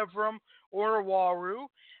a Severum or a Uaru.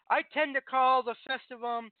 I tend to call the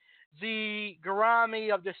Festivum the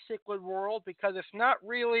gourami of the cichlid world because it's not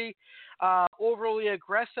really overly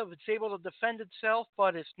aggressive. It's able to defend itself,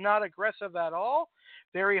 but it's not aggressive at all.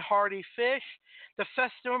 Very hardy fish. The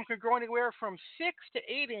Festivum can grow anywhere from 6 to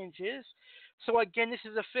 8 inches. So again, this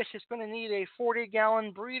is a fish that's going to need a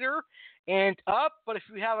 40-gallon breeder and up. But if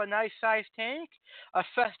you have a nice sized tank, a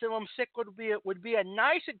Festivum cichlid would be a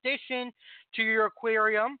nice addition to your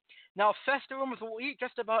aquarium. Now, Festivums will eat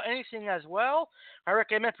just about anything as well. I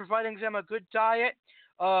recommend providing them a good diet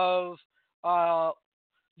of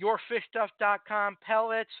yourfishstuff.com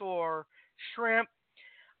pellets or shrimp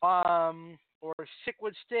or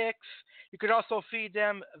cichlid sticks. You could also feed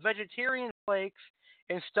them vegetarian flakes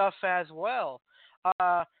and stuff as well.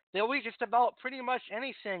 They'll eat just about pretty much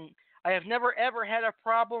anything. I have never ever had a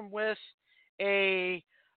problem with a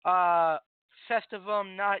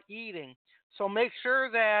Festivum not eating. So make sure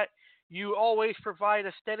that you always provide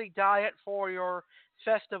a steady diet for your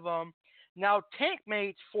Festivum. Now, tank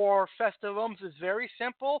mates for Festivums is very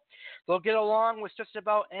simple. They'll get along with just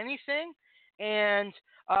about anything. And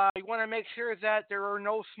you want to make sure that there are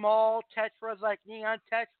no small tetras like neon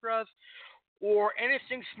tetras or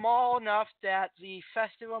anything small enough that the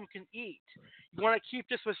Festivum can eat. You want to keep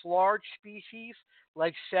this with large species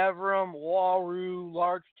like Severum, Uaru,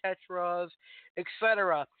 large tetras,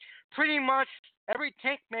 etc. Pretty much every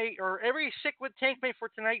tank mate or every cichlid tank mate for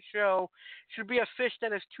tonight's show should be a fish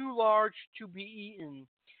that is too large to be eaten.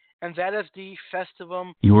 And that is the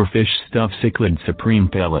Festivum. Your Fish Stuff Cichlid Supreme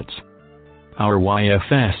Pellets. Our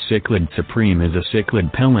YFS Cichlid Supreme is a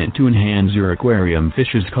cichlid pellet to enhance your aquarium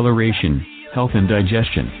fish's coloration, health and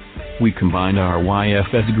digestion. We combined our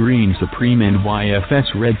YFS Green Supreme and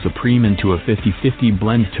YFS Red Supreme into a 50-50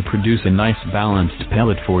 blend to produce a nice balanced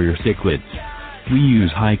pellet for your cichlids. We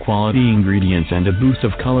use high-quality ingredients and a boost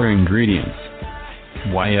of color ingredients.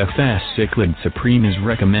 YFS Cichlid Supreme is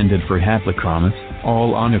recommended for Haplochromis,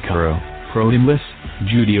 All-Onocuro, Protymlus,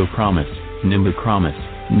 Judiochromis, Nimbochromis,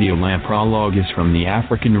 Neolamprologus from the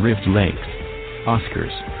African Rift Lakes,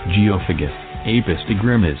 Oscars, Geophagus, Apis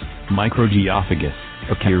tigrimus, Microgeophagus,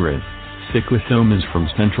 Achiras, Cyclothomas from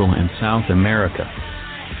Central and South America.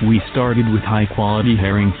 We started with high-quality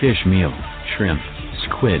herring fish meal, shrimp,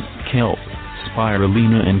 squid, kelp,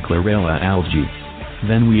 spirulina and chlorella algae.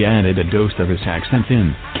 Then we added a dose of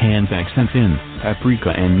asaxanthin, canthaxanthin,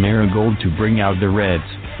 paprika and marigold to bring out the reds,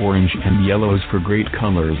 orange and yellows for great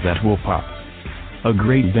colors that will pop. A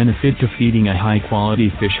great benefit to feeding a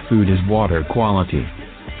high-quality fish food is water quality.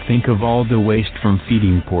 Think of all the waste from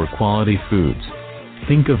feeding poor quality foods.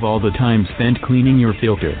 Think of all the time spent cleaning your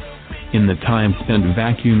filter. In the time spent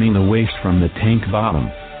vacuuming the waste from the tank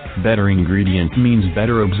bottom. Better ingredient means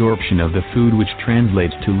better absorption of the food, which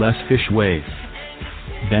translates to less fish waste.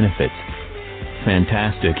 Benefits: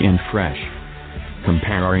 fantastic and fresh.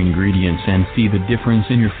 Compare our ingredients and see the difference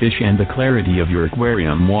in your fish and the clarity of your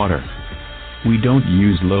aquarium water. We don't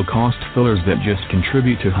use low-cost fillers that just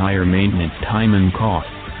contribute to higher maintenance time and cost.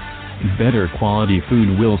 Better quality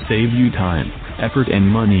food will save you time, effort and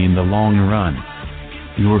money in the long run.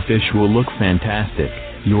 Your fish will look fantastic,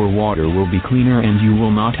 your water will be cleaner, and you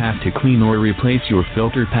will not have to clean or replace your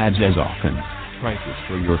filter pads as often. Prices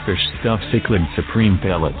for your Fish Stuff Cichlid Supreme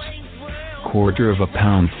Pellets: quarter of a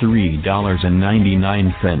pound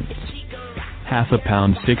 $3.99, half a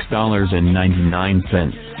pound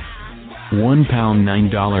 $6.99, 1 pound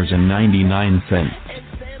 $9.99,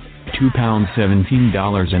 2 pounds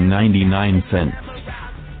 $17.99,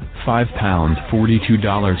 5 pounds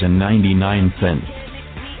 $42.99.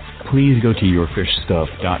 Please go to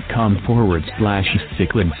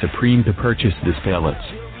yourfishstuff.com/Cichlid Supreme to purchase this pellets.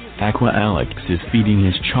 Aqua Alex is feeding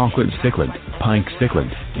his chocolate cichlid, pike cichlid,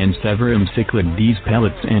 and Severum cichlid these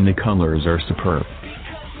pellets, and the colors are superb.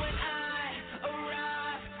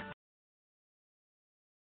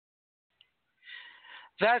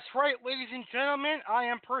 That's right, ladies and gentlemen. I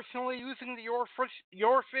am personally using the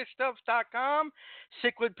yourfishstuff.com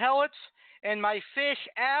cichlid pellets, and my fish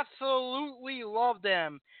absolutely love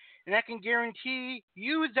them. And I can guarantee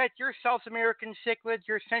you that your South American cichlids,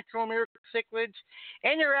 your Central American cichlids,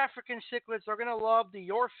 and your African cichlids are going to love the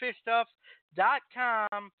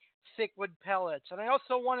yourfishstuff.com cichlid pellets. And I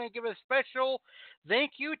also want to give a special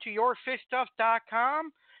thank you to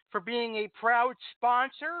yourfishstuff.com for being a proud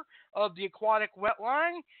sponsor of the Aquatic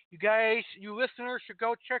Wetline. You guys, you listeners, should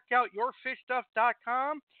go check out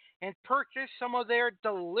yourfishstuff.com and purchase some of their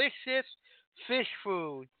delicious fish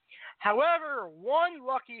food. However, one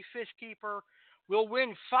lucky fish keeper will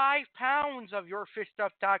win 5 pounds of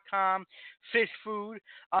YourFishStuff.com fish food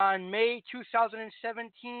on May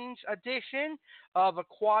 2017's edition of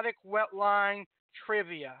Aquatic Wetline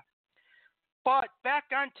Trivia. But back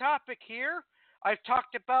on topic here, I've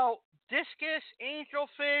talked about discus,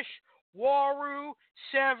 angelfish, Uaru,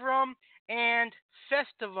 Severum, and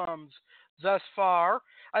Festivums thus far.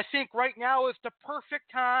 I think right now is the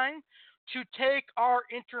perfect time to take our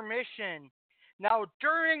intermission. Now,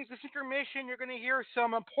 during this intermission, you're going to hear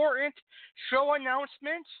some important show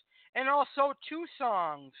announcements and also 2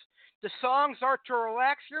 songs. The songs are to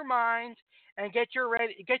relax your mind and get you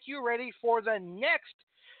ready for the next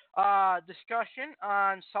discussion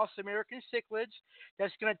on South American cichlids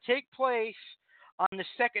that's going to take place on the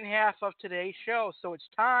second half of today's show. So it's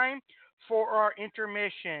time for our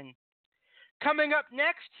intermission. Coming up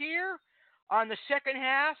next here on the second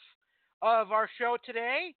half of our show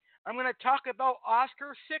today, I'm going to talk about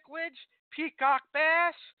Oscar cichlids, peacock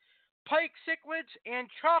bass, pike cichlids, and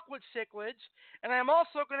chocolate cichlids. And I'm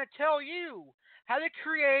also going to tell you how to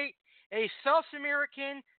create a South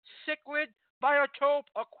American cichlid biotope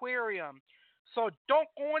aquarium. So don't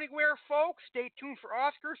go anywhere, folks. Stay tuned for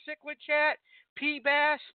Oscar cichlid chat, pea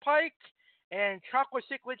bass, pike, and chocolate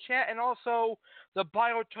cichlid chat, and also the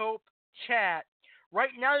biotope chat.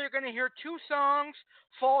 Right now, you're going to hear 2 songs,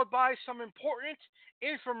 followed by some important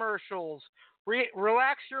infomercials.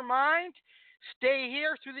 Relax your mind, stay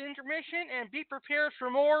here through the intermission, and be prepared for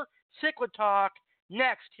more cichlid talk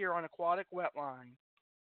next here on Aquatic Wetline.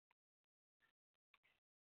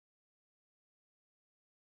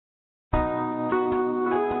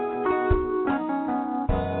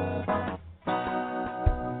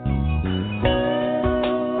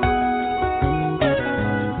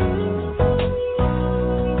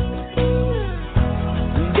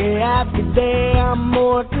 After day, I'm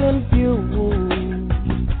more confused.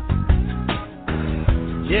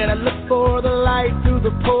 Yet I look for the light through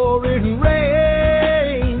the pouring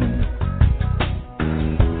rain.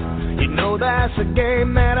 You know that's a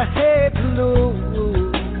game that I hate to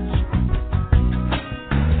lose,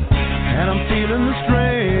 and I'm feeling the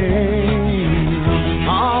strain.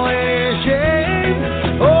 Always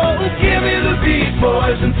shame. Oh, give me the beat,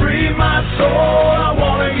 boys, and free my soul. I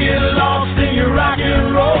wanna get lost in your rock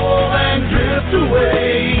and roll and drift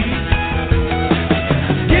away.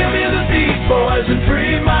 Give me the beat, boys, and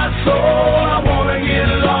free my soul. I wanna get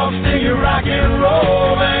lost in your rock and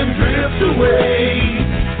roll and drift away.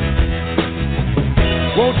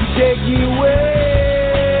 Won't you take me away?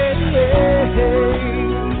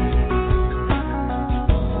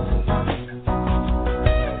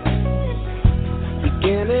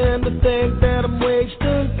 Beginning to think that I'm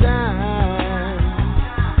wasting time.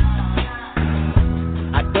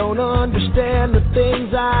 I don't understand the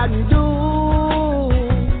things I do.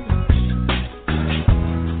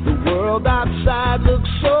 The world outside looks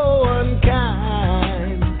so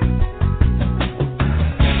unkind,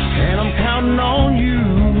 and I'm counting on you.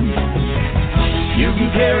 You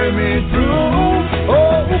can carry me through.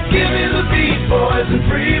 Oh, give me the beat, boys, and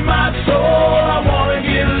free my soul. I wanna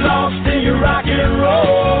get lost in your rock and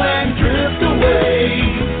roll and drift away.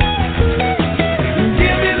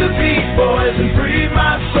 Give me the beat, boys, and free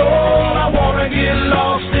my soul. I wanna get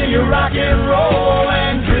lost in your rock and roll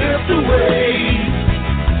and drift away.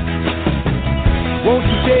 Won't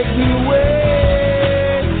you take me away?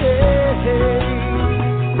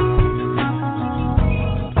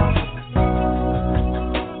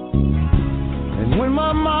 And when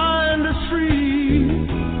my mind is free,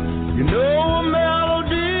 you know a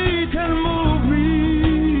melody can move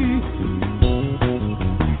me.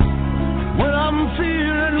 When I'm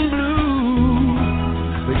feeling blue,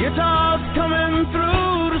 the guitar's coming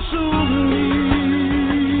through to soothe me.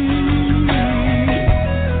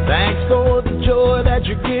 Thanks for the joy that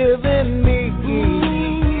you're giving me.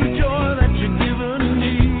 The joy that you're giving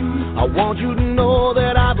me. I want you to know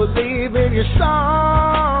that I believe in your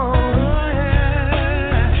song.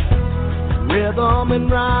 Rhythm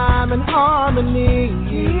and rhyme and harmony.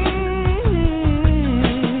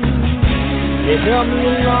 You help me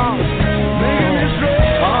along,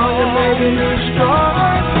 oh, you're making me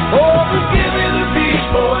strong. Oh, give me the beat,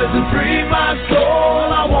 boys, and free my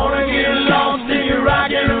soul. I wanna get lost in your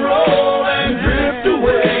rock and roll and drift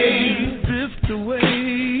away, drift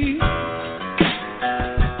away.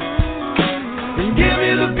 And give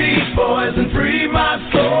me the beat, boys, and free my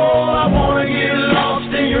soul. I wanna get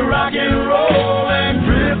lost in your rock and roll and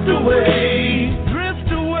drift away,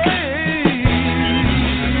 drift away.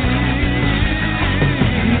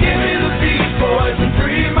 Give me the beat, boys, and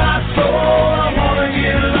free my soul. I wanna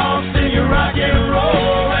get lost in your rock and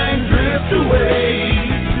roll and drift away.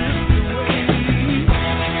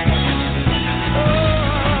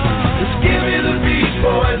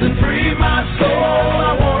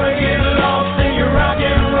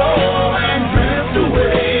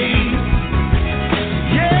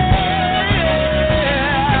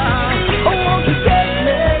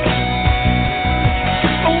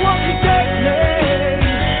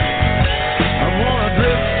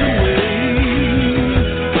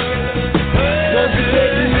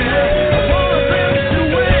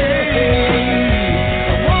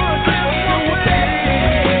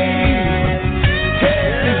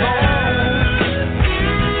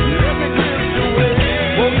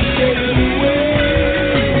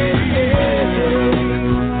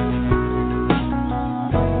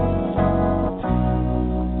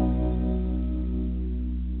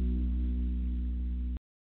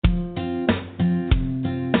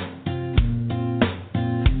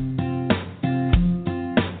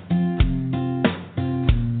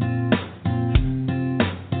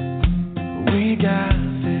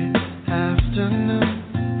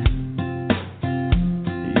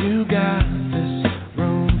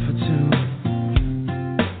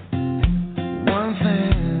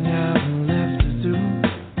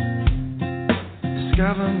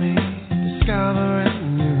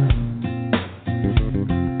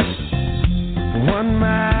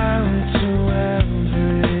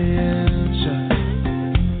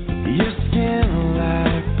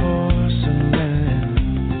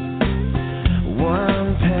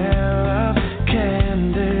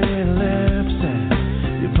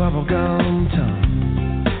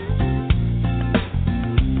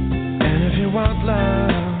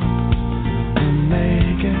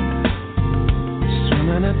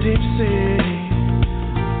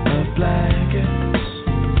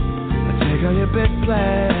 big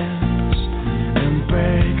plans and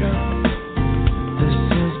break 'em. This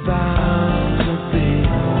is bound to be a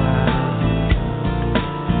while.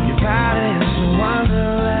 Your body's a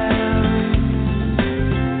wonderland.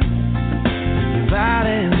 Your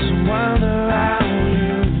body's a wonder. I will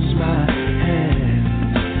use my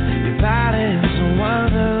hands. Your body's a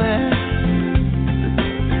wonderland.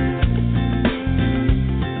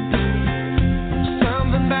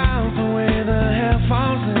 Something about the way the hair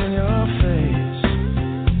falls in your face.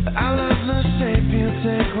 I love the shape you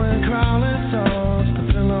take when crawling towards the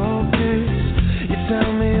pillowcase. You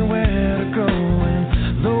tell me where to go, and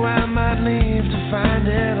though I might leave to find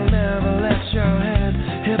it, I'll never let your head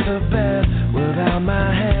hit the bed without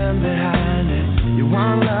my hand behind it. You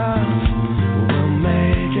want love? We'll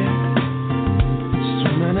make it.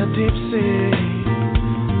 Swim in a deep sea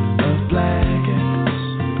of blankets.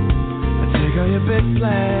 Take all your big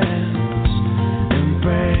plans and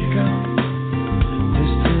break 'em.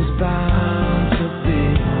 This is bound to be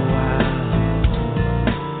a while.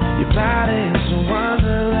 Your body's a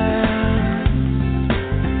wonderland.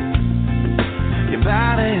 Your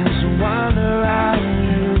body's a wonder. I will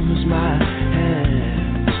use my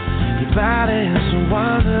hands. Your body's a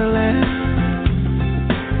wonderland.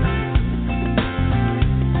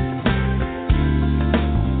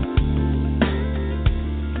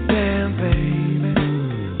 Damn, baby,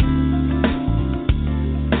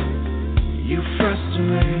 you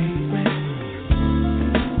frustrate me.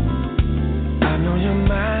 I know you're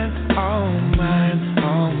mine, all mine,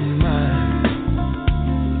 all mine.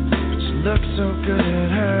 But you look so good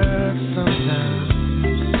it hurts sometimes.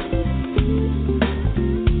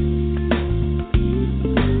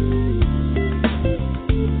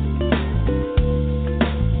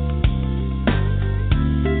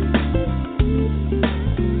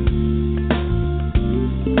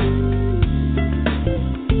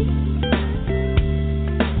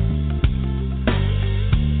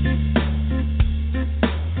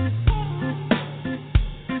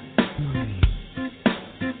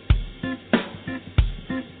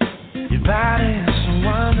 Your body's a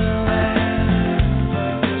wonderland.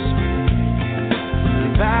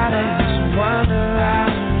 Your body's a wonder. I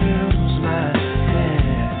will use my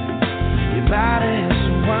hand. Your body's a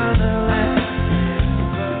wonderland.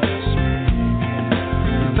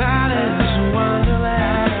 Your body's a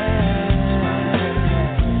wonderland.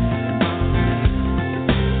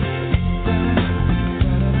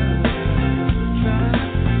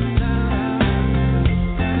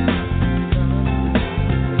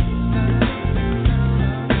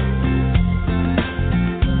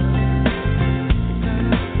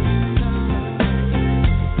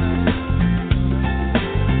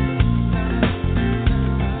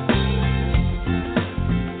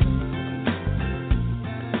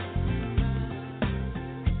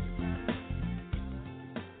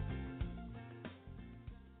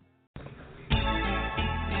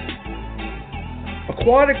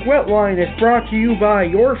 Aquatic Wetline is brought to you by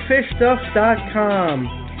YourFishStuff.com.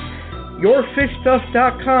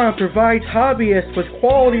 YourFishStuff.com provides hobbyists with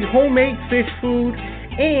quality homemade fish food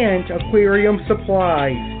and aquarium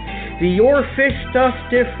supplies. The Your Fish Stuff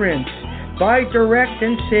difference. Buy direct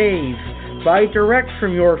and save. Buy direct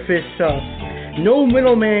from Your Fish Stuff. No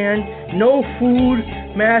middleman, no food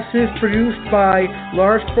masses produced by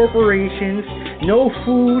large corporations, no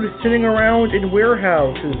food sitting around in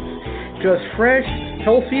warehouses. Just fresh,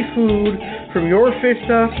 healthy food from Your Fish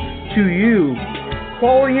Stuff to you.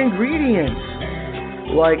 Quality ingredients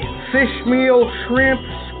like fish meal, shrimp,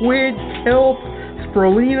 squid, kelp,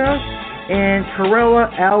 spirulina, and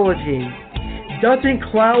chlorella algae. Doesn't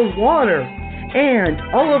cloud water. And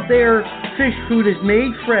all of their fish food is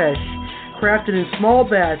made fresh, crafted in small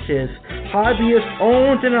batches, hobbyist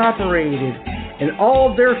owned and operated. And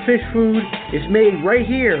all of their fish food is made right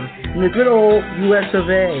here in the good old US of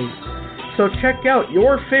A. So check out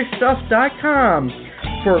YourFishStuff.com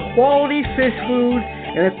for quality fish food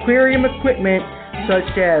and aquarium equipment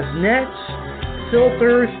such as nets,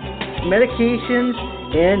 filters, medications,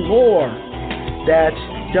 and more. That's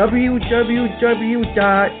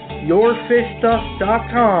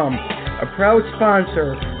www.YourFishStuff.com, a proud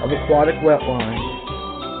sponsor of Aquatic Wetline.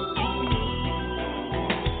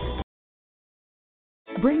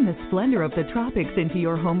 Bring the splendor of the tropics into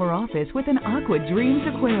your home or office with an Aqua Dreams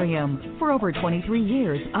aquarium. For over 23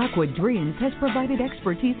 years, Aqua Dreams has provided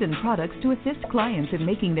expertise and products to assist clients in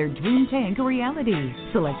making their dream tank a reality.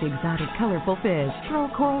 Select exotic, colorful fish,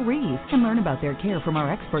 pearl coral reefs, and learn about their care from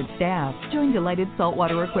our expert staff. Join delighted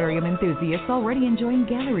saltwater aquarium enthusiasts already enjoying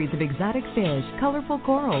galleries of exotic fish, colorful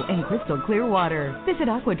coral, and crystal clear water. Visit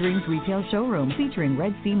Aqua Dreams retail showroom featuring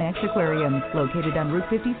Red Sea Max Aquarium, located on Route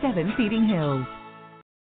 57, Feeding Hills.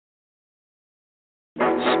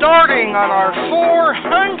 Starting on our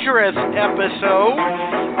 400th episode,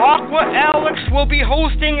 Aqua Alex will be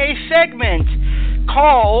hosting a segment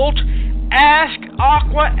called Ask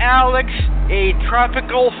Aqua Alex a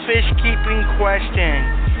Tropical Fish Keeping Question.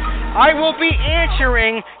 I will be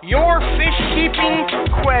answering your fish keeping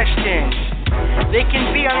questions. They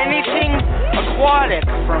can be on anything aquatic,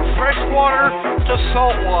 from freshwater to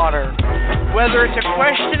saltwater. Whether it's a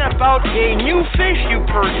question about a new fish you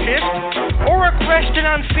purchased, or a question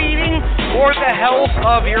on feeding or the health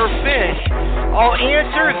of your fish, I'll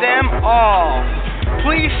answer them all.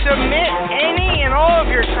 Please submit any and all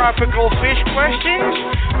of your tropical fish questions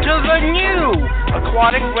to the new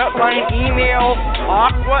aquatic wetline email,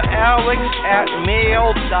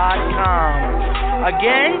 aquaalex@mail.com.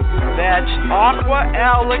 Again, that's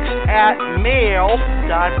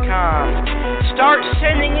aquaalex@mail.com. Start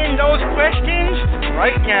sending in those questions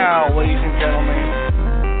right now, ladies and gentlemen.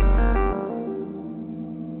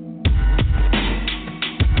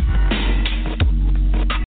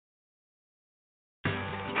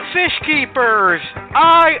 Fish keepers,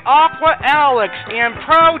 I, Aqua Alex, am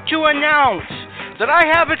proud to announce that I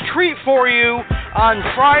have a treat for you on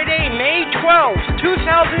Friday, May 12th,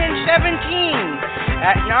 2017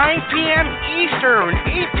 at 9 p.m. Eastern,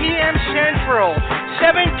 8 p.m. Central,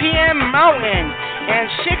 7 p.m. Mountain,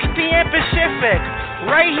 and 6 p.m. Pacific,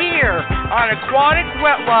 right here on Aquatic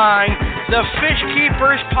Wetline, the Fish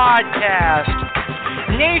Keepers Podcast.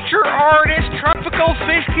 Nature artist, tropical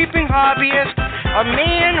fish keeping hobbyist, a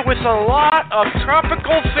man with a lot of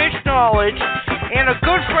tropical fish knowledge, and a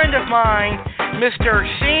good friend of mine, Mr.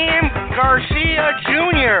 Sam Garcia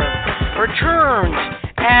Jr., returns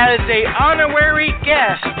as an honorary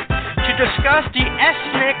guest to discuss the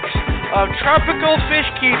ethics of tropical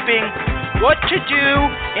fish keeping, what to do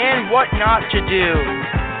and what not to do.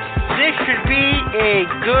 This should be a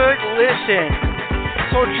good listen.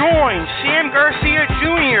 So join Sam Garcia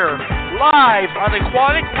Jr. live on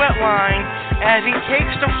Aquatic Wetline as he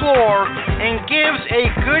takes the floor and gives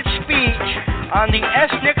a good speech on the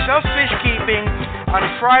ethics of fish keeping on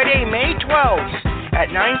Friday, May 12th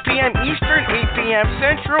at 9 p.m. Eastern, 8 p.m.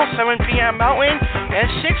 Central, 7 p.m. Mountain,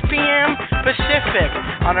 and 6 p.m. Pacific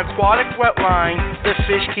on Aquatic Wetline, the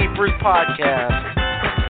Fish Keepers Podcast.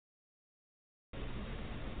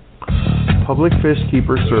 Public Fish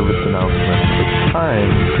Keeper Service announcement. It's time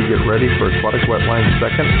to get ready for Aquatic Wetline's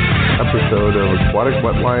second episode of Aquatic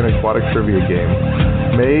Wetline Aquatic Trivia Game.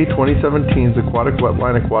 May 2017's Aquatic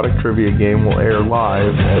Wetline Aquatic Trivia Game will air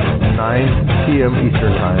live at 9 p.m.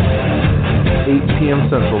 Eastern Time, 8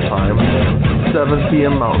 p.m. Central Time, 7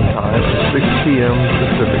 p.m. Mountain Time, 6 p.m.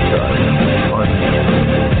 Pacific Time on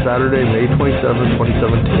Saturday, May 27,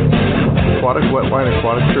 2017. Aquatic Wetline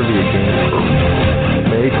Aquatic Trivia Game for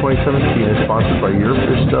May 2017 is sponsored by Your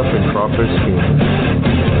Fish Stuff and Crawfish Schemes.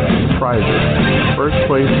 Prizes. First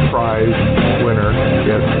place prize winner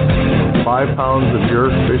gets 5 pounds of Your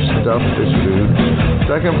Fish Stuff fish food.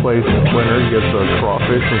 Second place winner gets a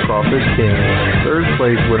crawfish from Crawfish King. Third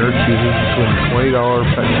place winner chooses between $20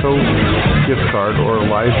 Petco gift card or a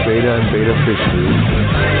live beta and beta fish food.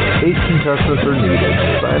 8 contestants are needed.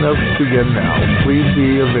 Sign-ups begin now. Please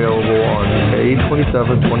be available on May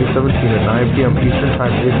 27, 2017 at 9 p.m. Eastern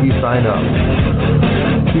Time if you sign up.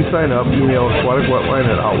 To sign up, email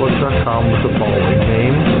aquaticwetline@outlook.com with the following: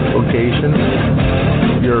 name, location,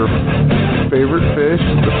 your favorite fish,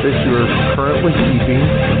 the fish you are currently keeping,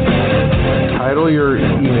 title your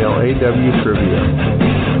email AW Trivia,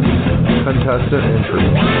 contestant entry.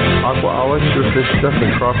 Aqua Alex, Your Fish Stuff,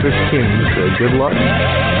 and Crawfish King say good luck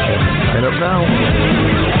and sign up now.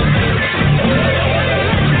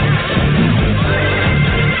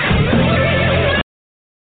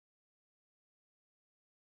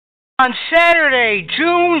 On Saturday,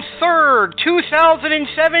 June 3rd,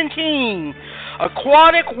 2017,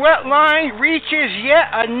 Aquatic Wetline reaches yet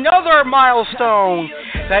another milestone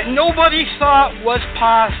that nobody thought was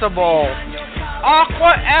possible.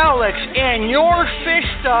 Aqua Alex and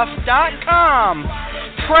YourFishStuff.com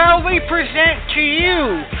proudly present to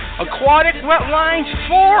you Aquatic Wetline's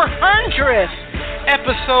 400th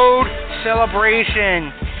episode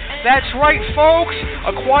celebration. That's right, folks.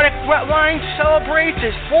 Aquatic Wetline celebrates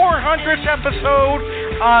its 400th episode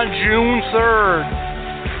on June 3rd.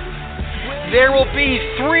 There will be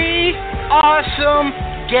 3 awesome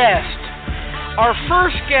guests. Our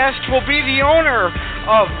first guest will be the owner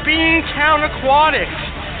of Beantown Aquatics,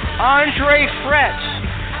 Andre Fretz,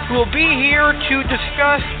 who will be here to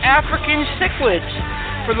discuss African cichlids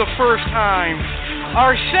for the first time.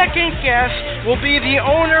 Our second guest will be the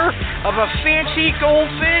owner of a fancy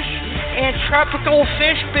goldfish and tropical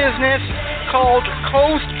fish business called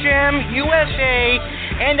Coast Gem USA.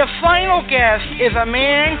 And the final guest is a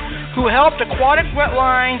man who helped Aquatic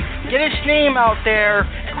Wetline get his name out there.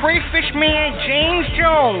 Crayfish man James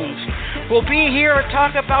Jones will be here to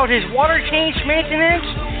talk about his water change maintenance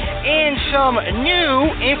and some new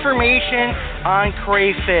information on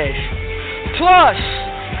crayfish. Plus,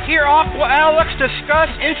 hear Aqua Alex discuss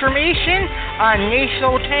information on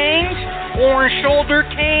nasal tangs, orange shoulder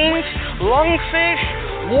tangs, lungfish,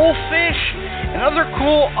 wolffish, and other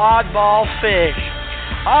cool oddball fish.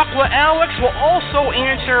 Aqua Alex will also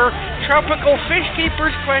answer tropical fish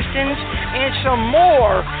keepers questions, and some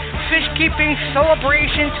more fish keeping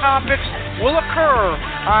celebration topics will occur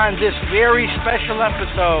on this very special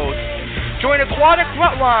episode. Join Aquatic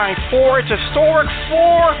Wetline for its historic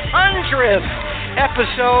 400th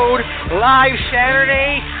episode, live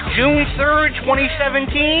Saturday, June 3rd,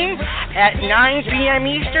 2017 at 9 p.m.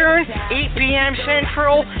 Eastern, 8 p.m.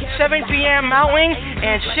 Central, 7 p.m. Mountain,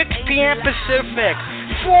 and 6 p.m. Pacific.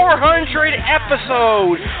 400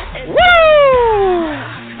 episodes! Woo!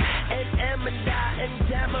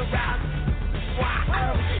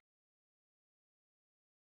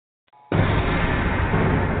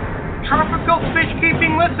 Tropical fish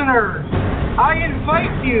keeping listeners, I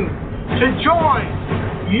invite you to join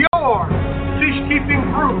your fish keeping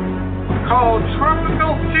group called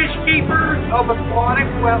Tropical Fish Keepers of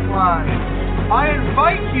Aquatic Wetline. I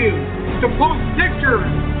invite you to post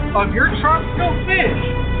pictures of your tropical fish,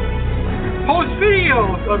 post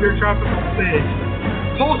videos of your tropical fish,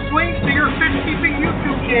 post links to your fish keeping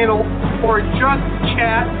YouTube channel, or just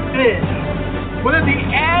chat fish. One of the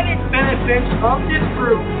added benefits of this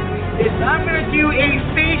group is I'm going to do a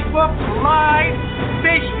Facebook Live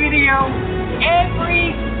fish video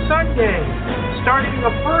every Sunday, starting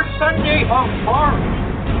the first Sunday of March.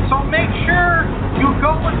 So make sure you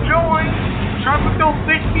go and join Tropical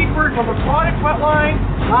Fish Keepers of Aquatic Wetline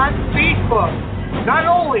on Facebook. Not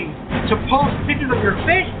only to post pictures of your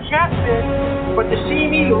fish, chat fish, but to see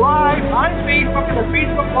me live on Facebook in a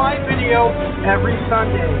Facebook Live video every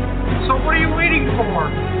Sunday. So what are you waiting for?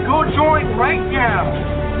 Go join right now.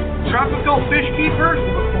 Tropical Fish Keepers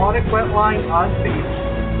of Aquatic Wetline on Facebook.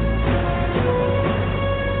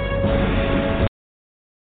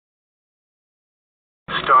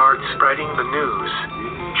 Start spreading the news.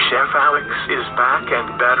 Chef Alex is back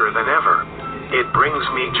and better than ever. It brings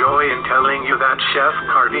me joy in telling you that Chef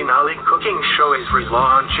Cardinale Cooking Show is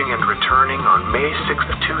relaunching and returning on May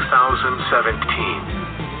 6th,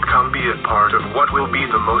 2017. Come be a part of what will be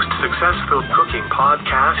the most successful cooking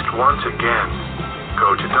podcast once again.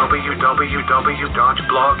 Go to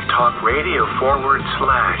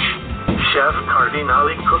www.blogtalkradio.com/Chef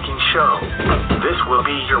Cardinale Cooking Show. This will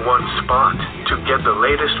be your one spot to get the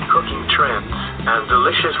latest cooking trends and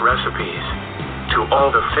delicious recipes. To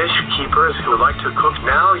all the fish keepers who like to cook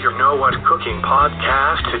now, you know what cooking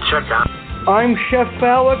podcast to check out. I'm Chef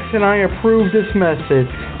Alex, and I approve this message.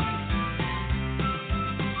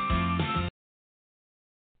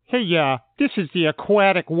 Hey, this is the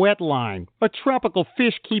Aquatic Wetline, a tropical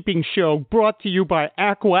fish keeping show brought to you by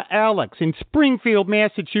Aqua Alex in Springfield,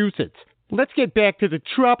 Massachusetts. Let's get back to the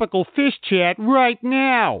tropical fish chat right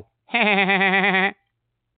now.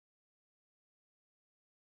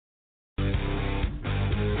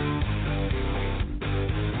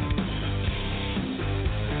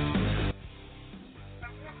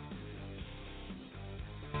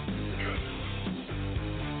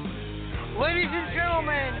 Ladies and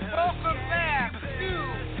gentlemen, welcome back to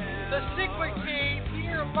the Cichlid Cave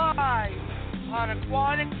here live on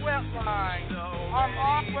Aquatic Wetline. I'm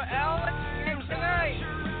Aqua Alex, and tonight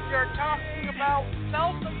we are talking about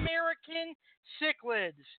South American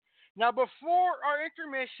cichlids. Now, before our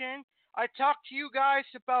intermission, I talked to you guys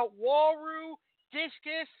about Uaru,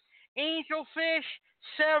 discus, angelfish,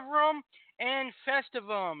 Severums, and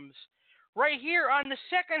festivums. Right here on the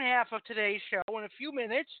second half of today's show, in a few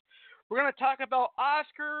minutes, we're going to talk about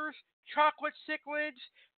Oscars, chocolate cichlids,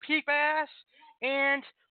 pea bass, and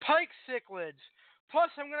pike cichlids.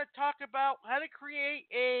 Plus, I'm going to talk about how to create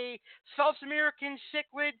a South American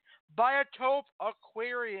cichlid biotope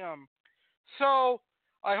aquarium. So,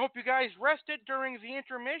 I hope you guys rested during the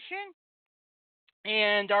intermission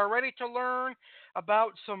and are ready to learn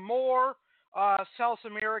about some more South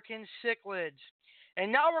American cichlids.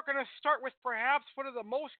 And now we're going to start with perhaps one of the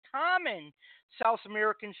most common South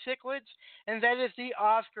American cichlids, and that is the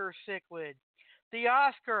Oscar cichlid. The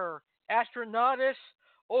Oscar, Astronautus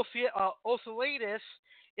ocellatus,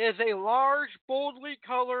 is a large, boldly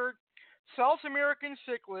colored South American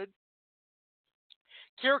cichlid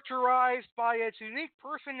characterized by its unique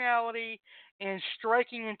personality and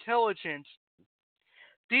striking intelligence.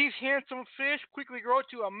 These handsome fish quickly grow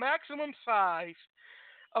to a maximum size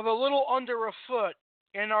of a little under a foot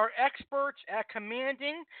and are experts at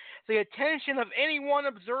commanding the attention of anyone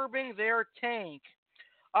observing their tank.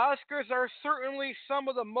 Oscars are certainly some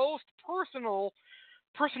of the most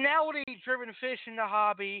personality-driven fish in the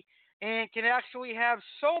hobby, and can actually have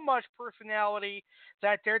so much personality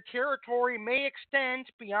that their territory may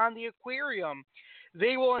extend beyond the aquarium.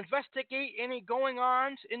 They will investigate any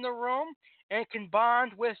going-ons in the room and can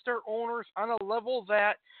bond with their owners on a level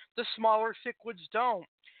that the smaller cichlids don't.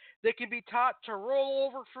 They can be taught to roll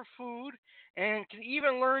over for food and can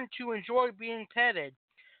even learn to enjoy being petted.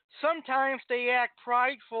 Sometimes they act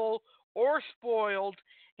prideful or spoiled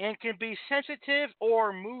and can be sensitive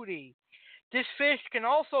or moody. This fish can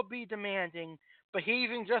also be demanding,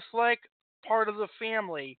 behaving just like part of the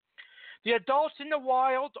family. The adults in the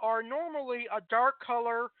wild are normally a dark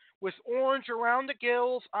color with orange around the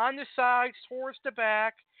gills, on the sides towards the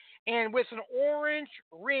back, and with an orange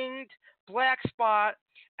ringed black spot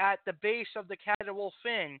at the base of the caudal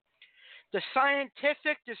fin. The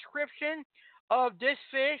scientific description of this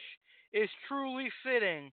fish is truly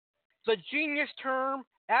fitting. The genus term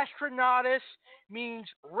Astronautus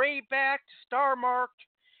means ray-backed, star-marked,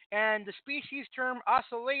 and the species term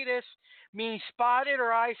ocellatus means spotted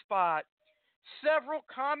or eye spot. Several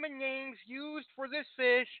common names used for this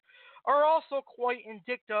fish are also quite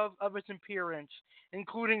indicative of its appearance,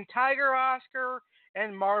 including tiger oscar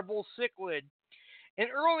and marble cichlid. In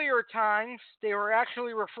earlier times, they were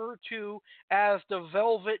actually referred to as the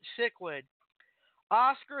velvet cichlid.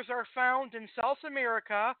 Oscars are found in South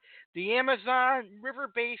America, the Amazon River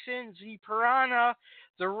Basin, the Parana,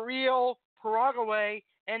 the Rio Paraguay,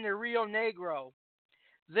 and the Rio Negro.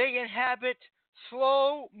 They inhabit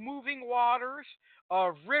slow-moving waters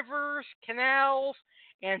of rivers, canals,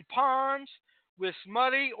 and ponds with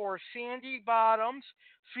muddy or sandy bottoms,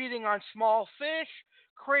 feeding on small fish,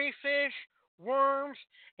 crayfish, worms,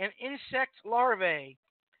 and insect larvae.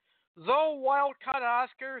 Though wild-caught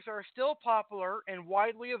Oscars are still popular and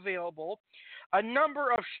widely available, a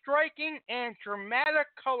number of striking and dramatic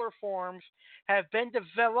color forms have been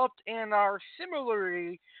developed and are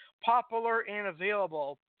similarly popular and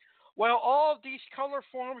available. While all of these color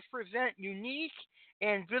forms present unique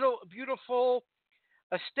and beautiful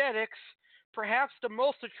aesthetics, perhaps the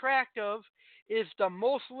most attractive is the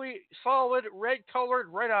mostly solid red-colored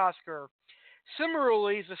red Oscar.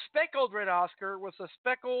 Similarly, the speckled red Oscar with a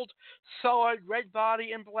speckled, solid red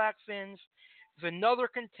body and black fins is another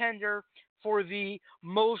contender for the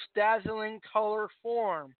most dazzling color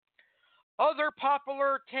form. Other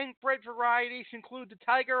popular tank-bred varieties include the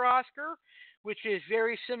tiger Oscar, which is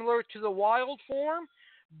very similar to the wild form,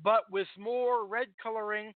 but with more red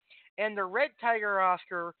coloring, and the red tiger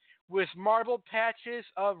Oscar with marbled patches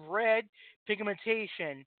of red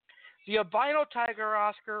pigmentation. The albino tiger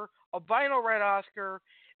Oscar, albino red Oscar,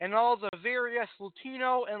 and all the various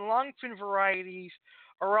Latino and longfin varieties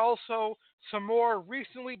are also some more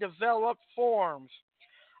recently developed forms.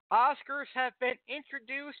 Oscars have been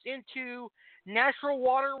introduced into natural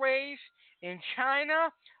waterways in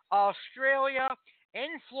China, Australia,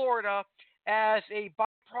 and Florida as a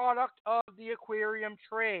byproduct of the aquarium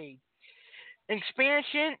trade.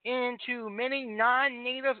 Expansion into many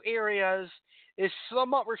non-native areas is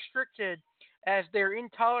somewhat restricted as they're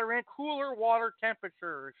intolerant cooler water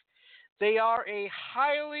temperatures. They are a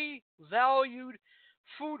highly valued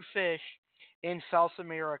food fish in South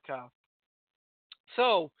America.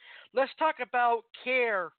 So, let's talk about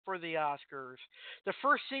care for the Oscars. The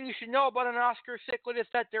first thing you should know about an Oscar cichlid is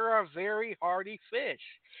that they're a very hardy fish.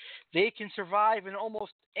 They can survive in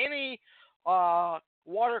almost any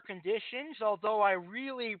water conditions, although I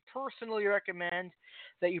really personally recommend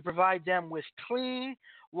that you provide them with clean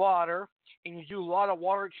water and you do a lot of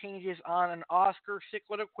water changes on an Oscar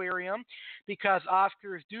cichlid aquarium because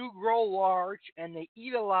Oscars do grow large and they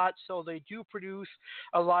eat a lot, so they do produce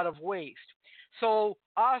a lot of waste. So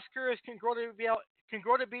Oscars can grow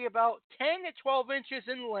to be about 10 to 12 inches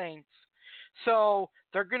in length. So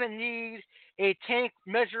they're going to need a tank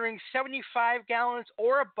measuring 75 gallons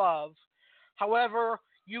or above. However,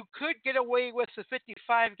 you could get away with the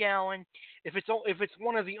 55 gallon if it's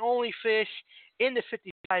one of the only fish in the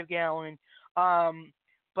 55 gallon.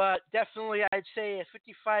 But definitely I'd say a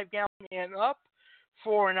 55 gallon and up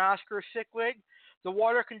for an Oscar cichlid. The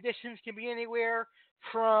water conditions can be anywhere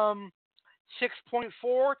from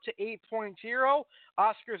 6.4 to 8.0.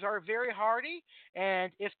 Oscars are very hardy,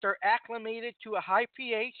 and if they're acclimated to a high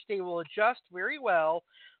pH, they will adjust very well,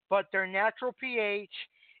 but their natural pH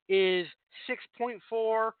is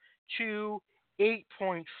 6.4 to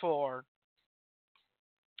 8.4.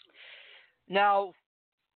 Now,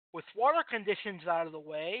 with water conditions out of the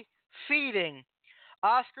way, feeding.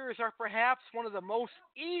 Oscars are perhaps one of the most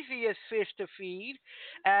easiest fish to feed,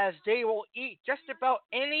 as they will eat just about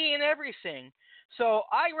any and everything. So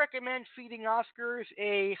I recommend feeding Oscars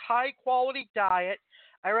a high quality diet.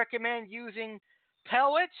 I recommend using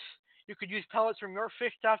pellets. You could use pellets from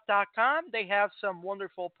yourfishstuff.com. They have some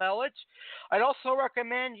wonderful pellets. I'd also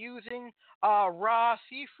recommend using raw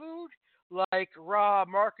seafood like raw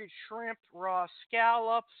market shrimp, raw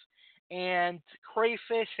scallops, and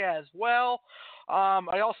crayfish as well.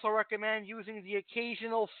 I also recommend using the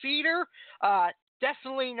occasional feeder.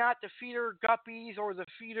 Definitely not the feeder guppies or the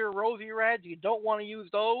feeder rosy reds. You don't want to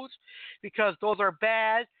use those because those are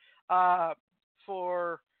bad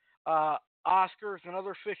for Oscars and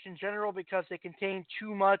other fish in general because they contain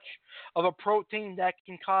too much of a protein that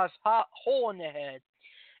can cause hole in the head.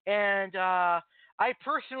 And I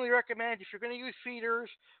personally recommend, if you're going to use feeders,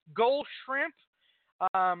 Gold Shrimp.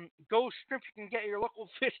 Gold Shrimp you can get at your local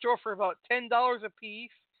fish store for about $10 a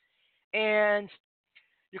piece. And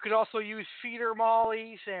you could also use feeder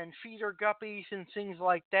mollies and feeder guppies and things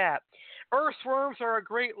like that. Earthworms are a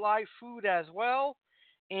great live food as well.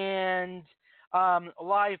 And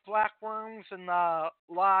live blackworms and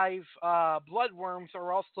live bloodworms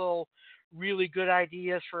are also really good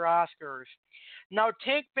ideas for Oscars. Now,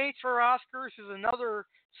 tank baits for Oscars is another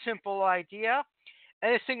simple idea.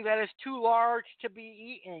 Anything that is too large to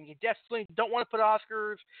be eaten. You definitely don't want to put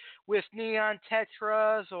Oscars with neon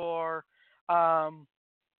tetras or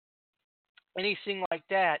anything like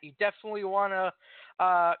that. You definitely want to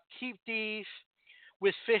keep these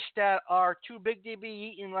with fish that are too big to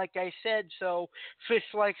be eaten, like I said. So fish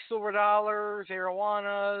like silver dollars,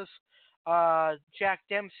 arowanas, Jack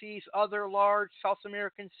Dempsey's, other large South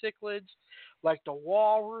American cichlids like the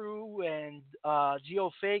Uaru and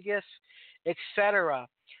Geophagus, etc.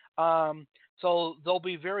 So they'll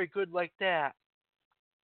be very good like that.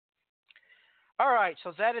 All right,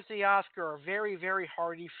 so that is the Oscar, a very, very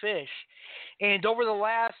hardy fish. And over the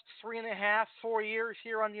last 3.5, 4 years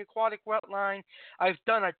here on the Aquatic Wetline, I've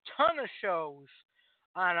done a ton of shows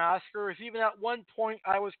on Oscars. Even at one point,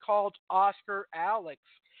 I was called Oscar Alex.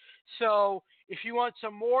 So if you want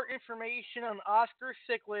some more information on Oscar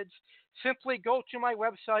cichlids, simply go to my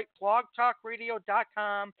website,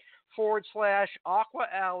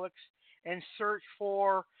 blogtalkradio.com/AquaAlex, and search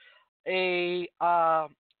for a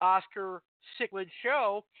Oscar cichlid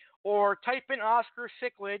show, or type in Oscar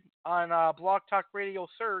cichlid on Blog Talk Radio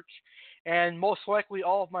search, and most likely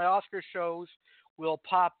all of my Oscar shows will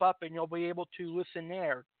pop up and you'll be able to listen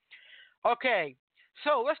there. Okay,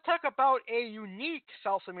 so let's talk about a unique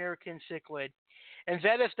South American cichlid, and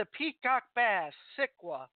that is the peacock bass,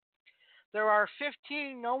 Cichla. There are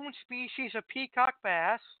 15 known species of peacock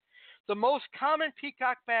bass. The most common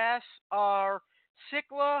peacock bass are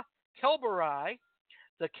Cichla kelberi,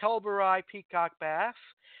 the kelberi peacock bass,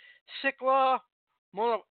 Cichla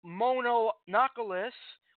mononocalis,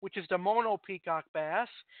 which is the mono peacock bass,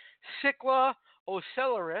 Cichla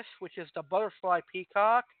ocellaris, which is the butterfly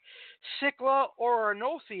peacock, Cichla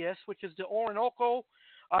orinoceus, which is the Orinoco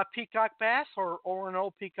peacock bass or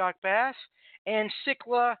Orono peacock bass, and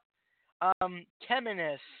Cichla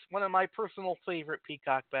temenis, one of my personal favorite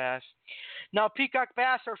peacock bass. Now, peacock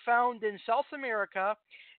bass are found in South America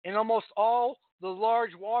in almost all the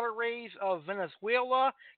large waterways of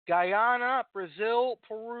Venezuela, Guyana, Brazil,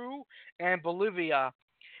 Peru, and Bolivia.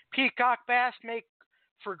 Peacock bass make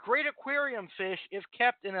for great aquarium fish if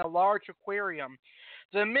kept in a large aquarium.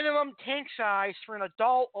 The minimum tank size for an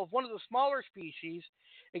adult of one of the smaller species,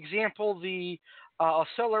 example the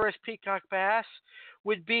ocellaris peacock bass,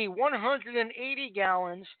 would be 180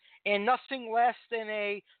 gallons, and nothing less than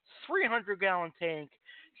a 300-gallon tank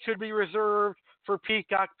should be reserved for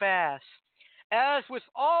peacock bass. As with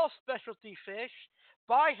all specialty fish,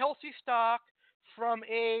 buy healthy stock from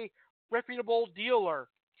a reputable dealer.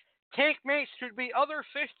 Tank mates should be other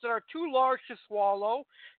fish that are too large to swallow,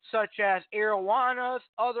 such as arowanas,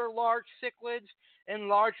 other large cichlids, and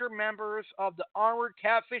larger members of the armored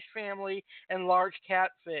catfish family and large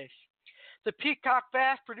catfish. The peacock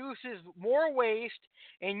bass produces more waste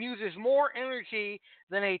and uses more energy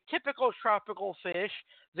than a typical tropical fish.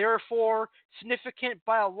 Therefore, significant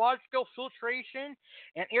biological filtration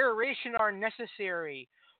and aeration are necessary.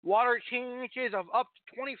 Water changes of up to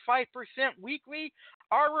 25% weekly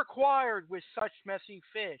are required with such messy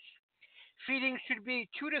fish. Feeding should be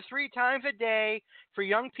 2 to 3 times a day for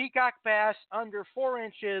young peacock bass under 4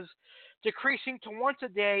 inches, decreasing to once a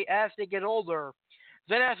day as they get older.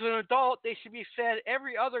 Then as an adult, they should be fed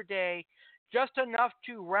every other day, just enough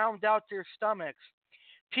to round out their stomachs.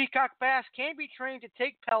 Peacock bass can be trained to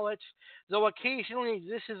take pellets, though occasionally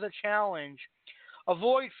this is a challenge.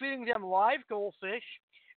 Avoid feeding them live goldfish.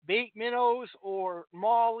 Bait minnows or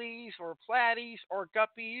mollies or platies or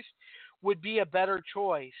guppies would be a better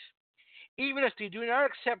choice. Even if they do not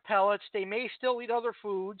accept pellets, they may still eat other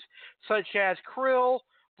foods such as krill,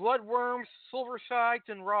 bloodworms, silver sides,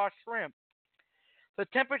 and raw shrimp. The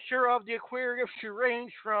temperature of the aquarium should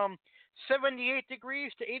range from 78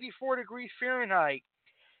 degrees to 84 degrees Fahrenheit.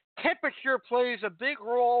 Temperature plays a big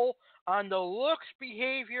role on the looks,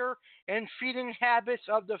 behavior, and feeding habits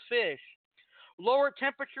of the fish. Lower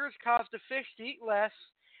temperatures cause the fish to eat less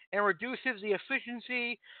and reduces the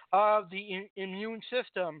efficiency of the immune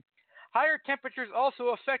system. Higher temperatures also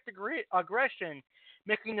affect aggression,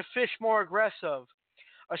 making the fish more aggressive.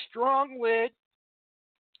 A strong lid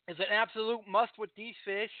is an absolute must with these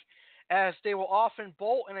fish, as they will often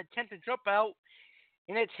bolt and attempt to jump out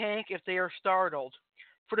in a tank if they are startled.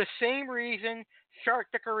 For the same reason,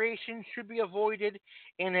 shark decoration should be avoided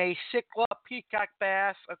in a Cichlid peacock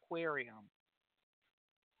bass aquarium.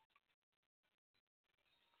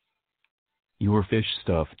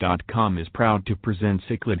 YourFishStuff.com is proud to present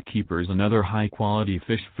Cichlid Keepers, another high-quality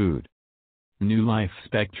fish food. New Life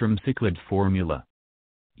Spectrum Cichlid Formula.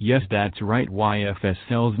 Yes, that's right, YFS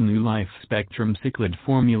sells New Life Spectrum Cichlid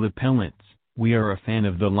Formula pellets. We are a fan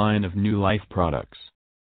of the line of New Life products.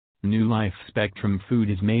 New Life Spectrum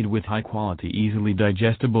food is made with high-quality, easily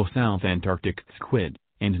digestible South Antarctic squid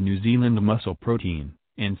and New Zealand mussel protein,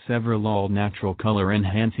 and several all-natural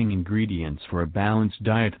color-enhancing ingredients for a balanced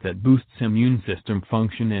diet that boosts immune system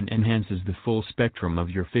function and enhances the full spectrum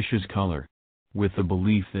of your fish's color. With the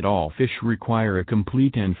belief that all fish require a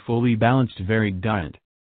complete and fully balanced varied diet.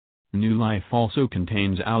 New Life also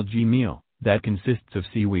contains algae meal that consists of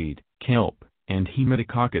seaweed, kelp, and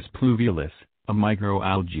Hematococcus pluvialis, a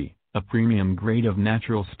microalgae, a premium grade of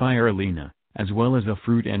natural spirulina, as well as a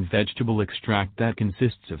fruit and vegetable extract that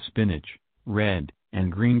consists of spinach, red and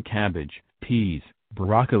green cabbage, peas,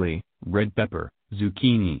 broccoli, red pepper,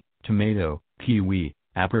 zucchini, tomato, kiwi,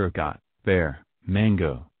 apricot, pear,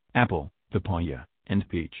 mango, apple, papaya, and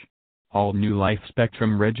peach. All New Life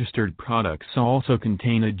Spectrum registered products also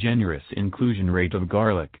contain a generous inclusion rate of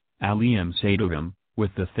garlic, Allium sativum,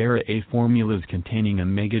 with the Thera A formulas containing a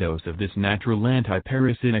megadose of this natural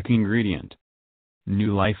anti-parasitic ingredient.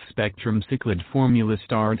 New Life Spectrum Cichlid formula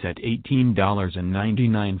starts at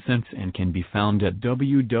 $18.99 and can be found at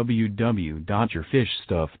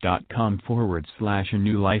www.yourfishstuff.com/a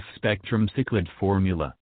New Life Spectrum Cichlid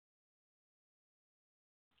formula.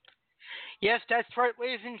 Yes, that's right,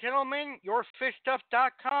 ladies and gentlemen.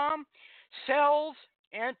 YourFishStuff.com sells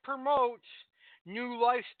and promotes New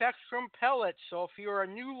Life Spectrum pellets. So if you're a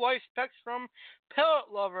New Life Spectrum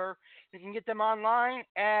pellet lover, you can get them online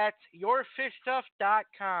at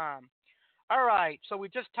YourFishStuff.com. All right, so we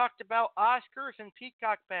just talked about Oscars and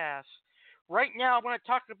peacock bass. Right now, I'm going to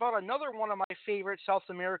talk about another one of my favorite South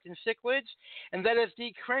American cichlids, and that is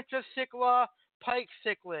the Crenchicicla pike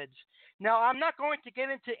cichlids. Now, I'm not going to get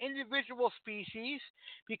into individual species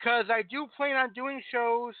because I do plan on doing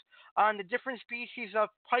shows on the different species of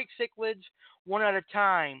pike cichlids one at a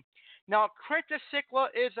time. Now, Crenchicicla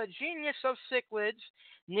is a genus of cichlids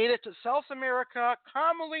native to South America,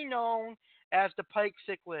 commonly known as the pike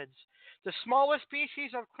cichlids. The smallest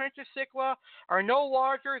species of Crenchicicla are no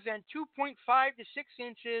larger than 2.5 to 6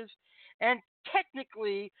 inches and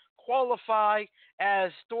technically qualify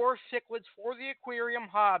as store cichlids for the aquarium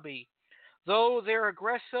hobby, though their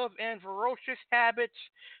aggressive and ferocious habits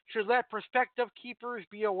should let prospective keepers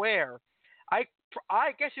be aware.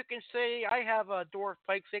 I guess you can say I have a dwarf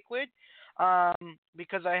pike cichlid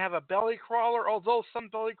because I have a belly crawler, although some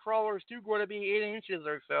belly crawlers do grow to be 8 inches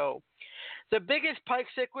or so. The biggest pike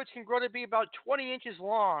cichlids can grow to be about 20 inches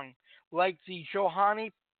long, like the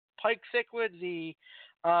Johanni pike cichlid, the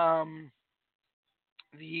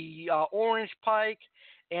orange pike,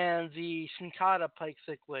 and the Sincata pike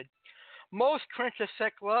cichlid. Most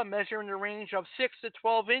Crenchicicla measure in the range of 6 to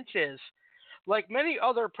 12 inches. Like many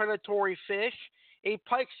other predatory fish, a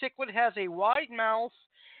pike cichlid has a wide mouth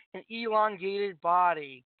and elongated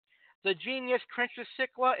body. The genus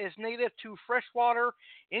Cichlid is native to freshwater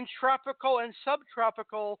in tropical and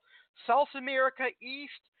subtropical South America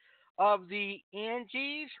east of the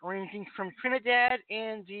Andes, ranging from Trinidad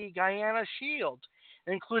and the Guyana Shield,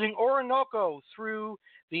 including Orinoco through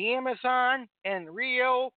the Amazon and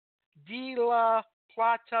Rio de la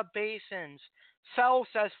Plata basins, south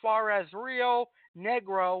as far as Rio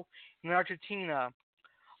Negro in Argentina.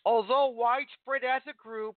 Although widespread as a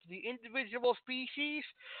group, the individual species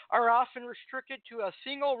are often restricted to a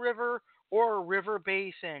single river or river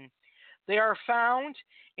basin. They are found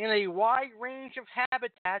in a wide range of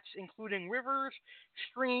habitats, including rivers,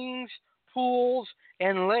 streams, pools,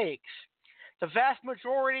 and lakes. The vast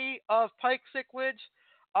majority of pike cichlids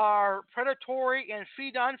are predatory and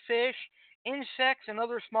feed on fish, insects, and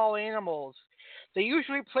other small animals. They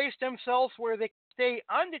usually place themselves where they stay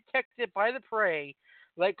undetected by the prey,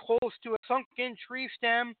 like close to a sunken tree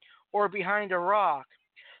stem or behind a rock.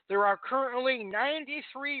 There are currently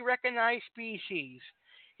 93 recognized species.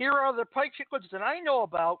 Here are the pike cichlids that I know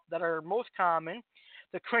about that are most common.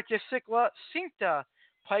 The Cichlid cincta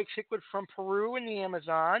pike cichlid from Peru and the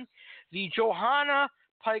Amazon, the Johanna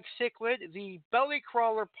pike cichlid, the belly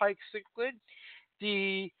crawler pike cichlid,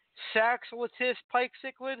 the Cichlids pike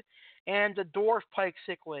cichlid, and the dwarf pike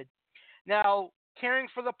cichlid. Now, caring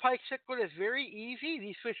for the pike cichlid is very easy.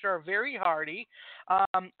 These fish are very hardy.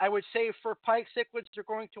 I would say for pike cichlids, you're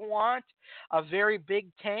going to want a very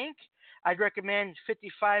big tank. I'd recommend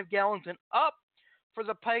 55 gallons and up for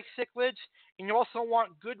the pike cichlids. And you also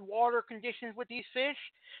want good water conditions with these fish,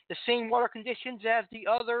 the same water conditions as the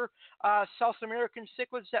other South American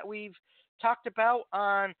cichlids that we've talked about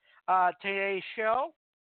on today's show.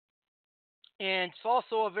 And it's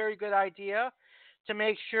also a very good idea to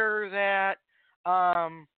make sure that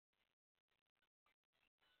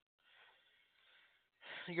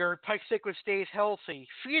your pike cichlid stays healthy.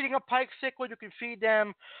 Feeding a pike cichlid, you can feed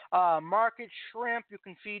them market shrimp, you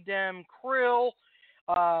can feed them krill,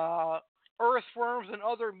 earthworms, and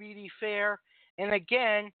other meaty fare. And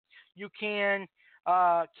again, you can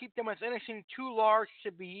keep them with anything too large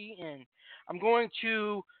to be eaten. I'm going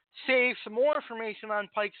to save some more information on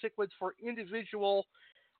pike cichlids for individual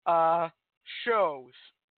shows.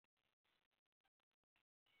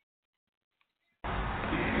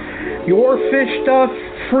 Your Fish Stuff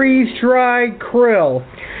freeze-dried krill.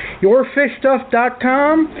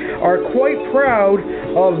 YourFishStuff.com are quite proud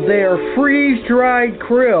of their freeze-dried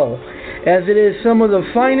krill, as it is some of the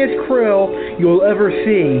finest krill you'll ever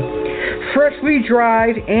see. Freshly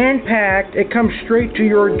dried and packed, it comes straight to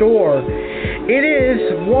your door. It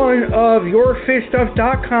is one of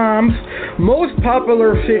YourFishStuff.com's most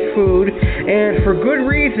popular fish food, and for good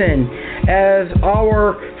reason, as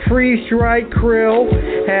our freeze-dried krill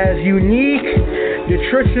has unique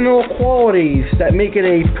nutritional qualities that make it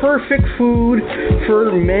a perfect food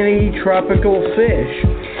for many tropical fish.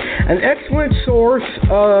 An excellent source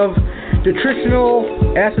of nutritional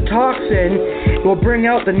acetoxin will bring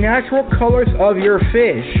out the natural colors of your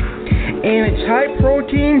fish, and its high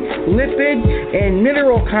protein, lipid, and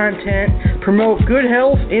mineral content promote good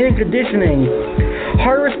health and conditioning.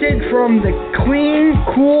 Harvested from the clean,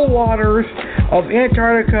 cool waters of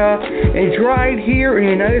Antarctica and dried here in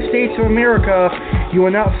the United States of America, you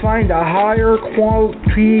will not find a higher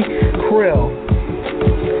quality krill.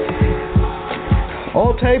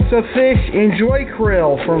 All types of fish enjoy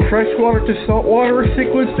krill, from freshwater to saltwater,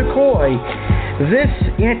 cichlids to koi. This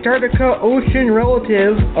Antarctica ocean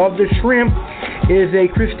relative of the shrimp is a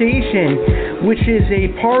crustacean, which is a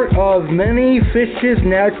part of many fish's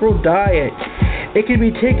natural diet. It can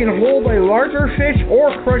be taken whole by larger fish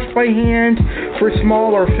or crushed by hand for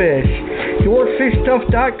smaller fish.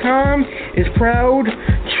 YourFishStuff.com is proud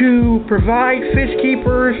to provide fish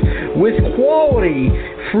keepers with quality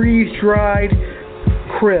freeze-dried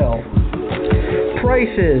krill.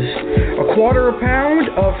 Prices: a quarter a pound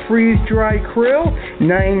of freeze-dried krill,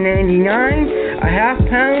 $9.99. A half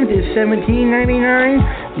pound is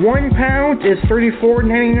 $17.99. 1 pound is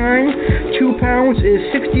 $34.99. 2 pounds is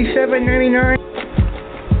 $67.99.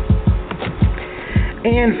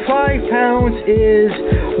 And 5 pounds is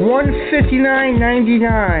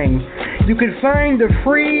 $159.99. You can find the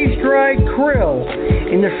freeze-dried krill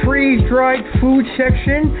in the freeze-dried food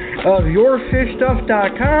section of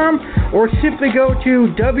YourFishStuff.com, or simply go to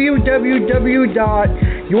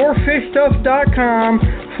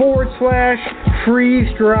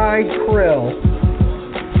www.yourfishstuff.com/freeze-dried krill.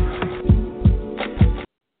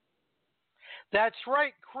 That's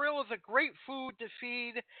right, krill is a great food to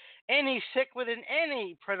feed any cichlid and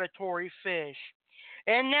any predatory fish.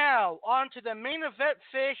 And now, on to the main event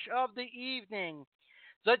fish of the evening,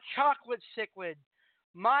 the chocolate cichlid.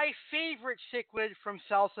 my favorite cichlid from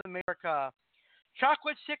South America.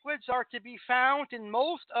 Chocolate cichlids are to be found in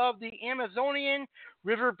most of the Amazonian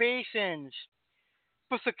river basins.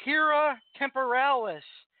 Pusakira temporalis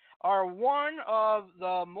are one of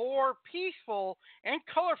the more peaceful and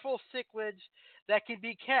colorful cichlids that can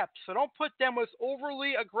be kept, so don't put them with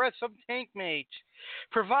overly aggressive tank mates.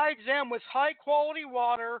 Provides them with high quality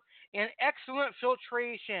water and excellent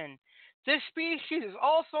filtration. This species is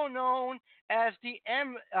also known as the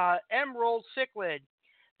emerald cichlid.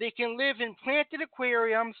 They can live in planted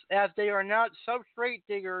aquariums as they are not substrate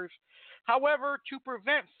diggers. However, to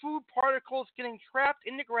prevent food particles getting trapped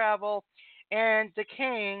in the gravel and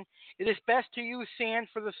decaying, it is best to use sand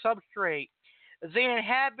for the substrate. They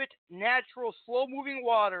inhabit natural, slow-moving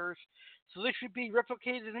waters, so they should be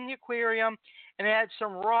replicated in the aquarium and add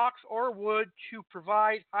some rocks or wood to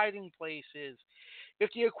provide hiding places. If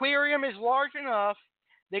the aquarium is large enough,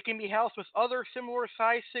 they can be housed with other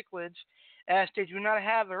similar-sized cichlids, as they do not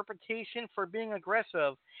have a reputation for being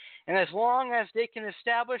aggressive. And as long as they can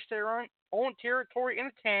establish their own territory in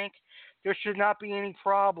a tank, there should not be any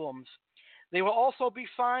problems. They will also be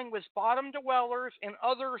fine with bottom dwellers and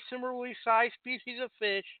other similarly sized species of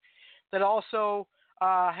fish that also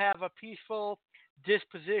have a peaceful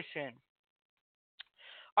disposition.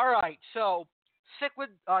 All right, so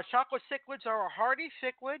chocolate cichlids are a hardy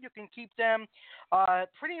cichlid. You can keep them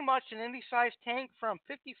pretty much in any size tank from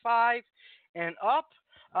 55 and up.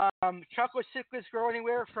 Chocolate cichlids grow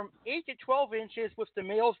anywhere from 8 to 12 inches, with the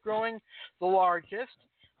males growing the largest.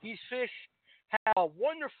 These fish have a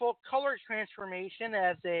wonderful color transformation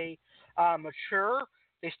as they mature.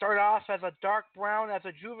 They start off as a dark brown as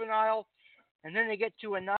a juvenile, and then they get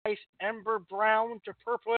to a nice ember brown to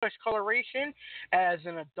purplish coloration as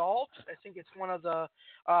an adult. I think it's one of the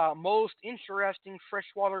most interesting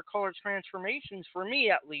freshwater color transformations for me,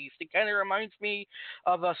 at least. It kind of reminds me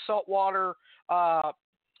of a saltwater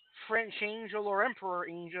French angel or emperor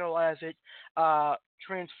angel as it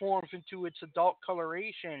transforms into its adult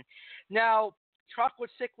coloration. Now,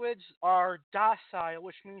 chocolate cichlids are docile,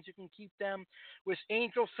 which means you can keep them with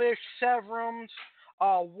angelfish, Severums,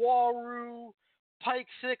 Uaru, pike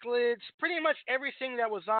cichlids, pretty much everything that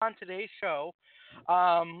was on today's show.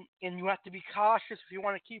 And you have to be cautious if you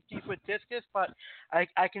want to keep these with discus, but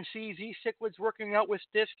I can see these cichlids working out with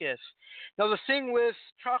discus. Now, the thing with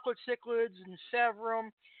chocolate cichlids and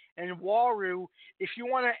Severum and Uaru, if you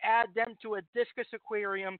want to add them to a discus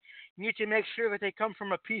aquarium, you need to make sure that they come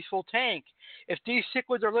from a peaceful tank. If these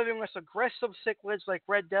cichlids are living with aggressive cichlids like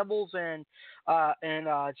red devils and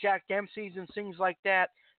Jack Dempseys and things like that,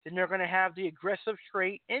 then they're going to have the aggressive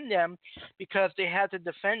trait in them because they had to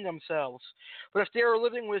defend themselves. But if they're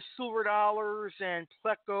living with silver dollars and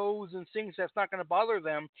plecos and things that's not going to bother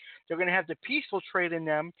them, they're going to have the peaceful trait in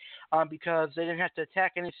them because they didn't have to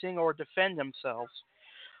attack anything or defend themselves.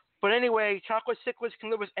 But anyway, chocolate cichlids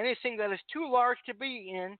can live with anything that is too large to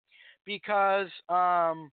be in because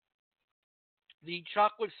the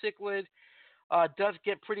chocolate cichlid does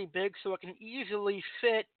get pretty big, so it can easily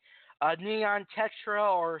fit a neon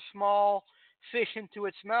tetra or small fish into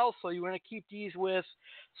its mouth. So you want to keep these with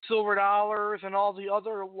silver dollars and all the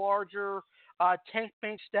other larger tank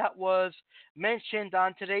mates that was mentioned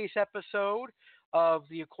on today's episode of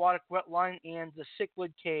the Aquatic Wetline and the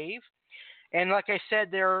Cichlid Cave. And like I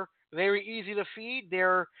said, they're very easy to feed.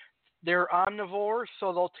 They're omnivores,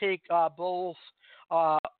 so they'll take both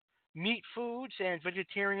meat foods and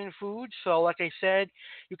vegetarian foods. So like I said,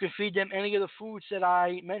 you can feed them any of the foods that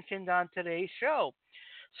I mentioned on today's show.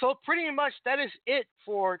 So pretty much that is it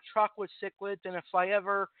for chocolate cichlids. And if I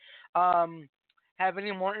ever have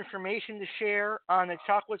any more information to share on the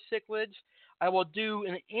chocolate cichlids, I will do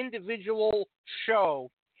an individual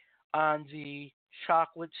show on the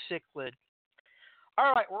chocolate cichlid.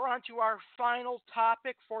 All right, we're on to our final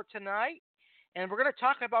topic for tonight, and we're going to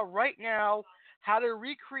talk about right now how to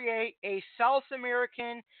recreate a South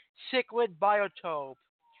American cichlid biotope.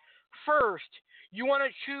 First, you want to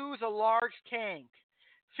choose a large tank,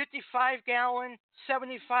 55-gallon,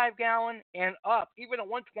 75-gallon, and up. Even a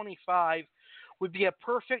 125 would be a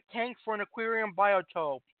perfect tank for an aquarium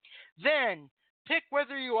biotope. Then, pick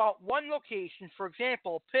whether you want one location. For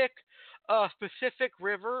example, pick a specific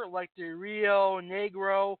river like the Rio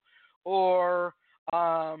Negro or,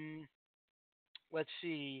 or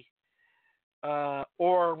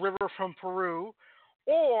a river from Peru,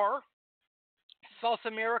 or South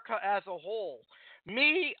America as a whole.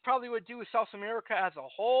 Me probably would do South America as a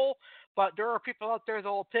whole, but there are people out there that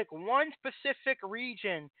will pick one specific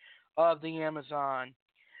region of the Amazon.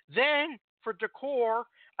 Then for decor,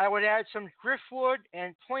 I would add some driftwood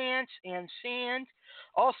and plants and sand.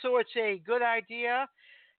 Also, it's a good idea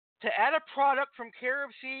to add a product from Care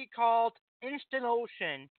of Sea called Instant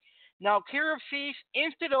Ocean. Now, Care of Sea's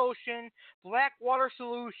Instant Ocean black water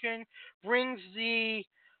solution brings the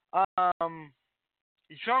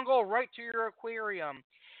jungle right to your aquarium.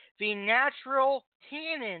 The natural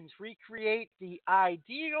tannins recreate the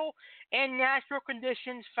ideal and natural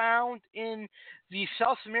conditions found in the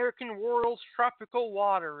South American world's tropical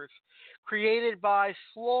waters, created by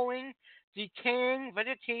slowing decaying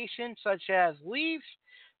vegetation such as leaves,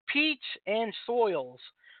 peats, and soils.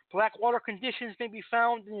 Blackwater conditions may be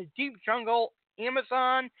found in the deep jungle,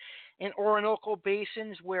 Amazon, and Orinoco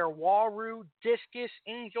basins where Uaru, discus,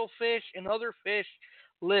 angelfish, and other fish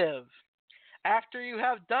live. After you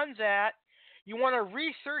have done that, you want to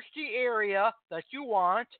research the area that you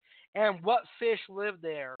want and what fish live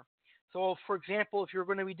there. So, for example, if you're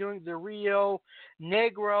going to be doing the Rio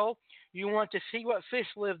Negro, you want to see what fish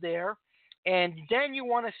live there, and then you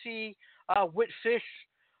want to see what fish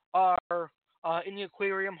are in the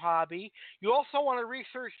aquarium hobby. You also want to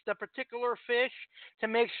research the particular fish to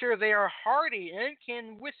make sure they are hardy and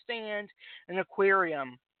can withstand an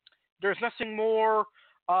aquarium. There's nothing more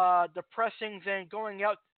depressing than going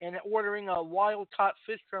out and ordering a wild-caught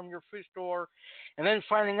fish from your fish store and then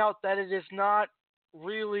finding out that it is not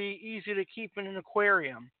really easy to keep in an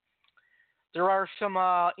aquarium. There are some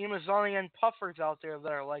Amazonian puffers out there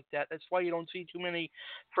that are like that. That's why you don't see too many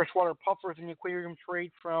freshwater puffers in the aquarium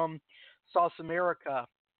trade from South America.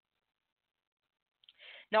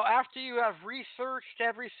 Now, after you have researched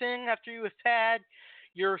everything, after you have had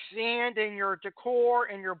your sand and your decor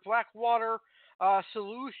and your black water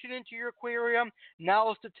solution into your aquarium,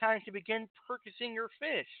 now is the time to begin purchasing your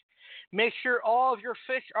fish. Make sure all of your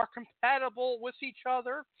fish are compatible with each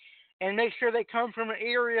other, and make sure they come from an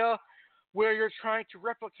area where you're trying to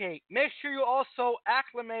replicate. Make sure you also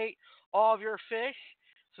acclimate all of your fish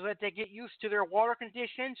so that they get used to their water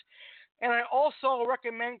conditions. And I also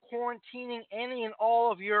recommend quarantining any and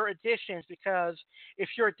all of your additions, because if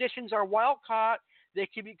your additions are wild caught, they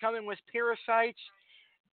can be coming with parasites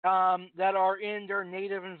that are in their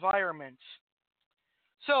native environments.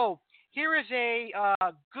 So here is a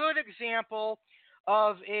good example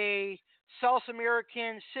of a South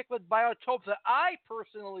American cichlid biotope that I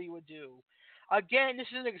personally would do. Again, this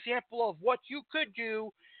is an example of what you could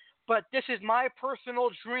do, but this is my personal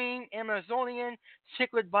dream Amazonian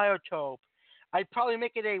cichlid biotope. I'd probably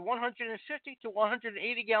make it a 150 to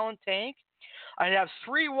 180 gallon tank. I'd have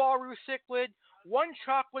 3 Uaru cichlid, 1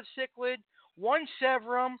 chocolate cichlid, 1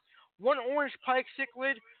 Severum, 1 orange pike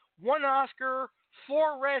cichlid, 1 Oscar,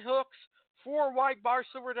 4 red hooks, 4 white bar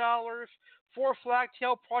silver dollars, 4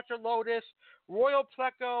 flagtail Lotus, royal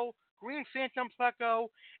pleco, green phantom pleco,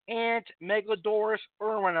 and Megalodorus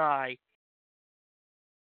irwini.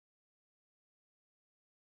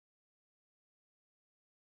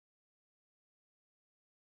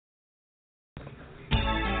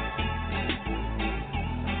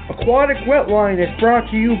 Aquatic Wetline is brought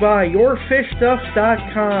to you by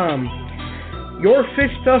YourFishStuff.com.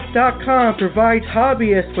 YourFishStuff.com provides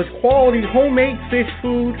hobbyists with quality homemade fish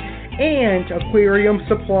food and aquarium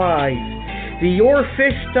supplies. The Your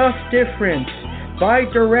Fish Stuff difference. Buy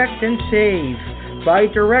direct and save. Buy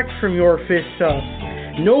direct from Your Fish Stuff.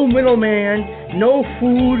 No middleman, no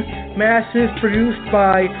food masses produced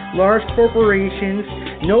by large corporations,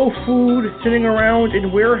 no food sitting around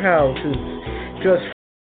in warehouses. Just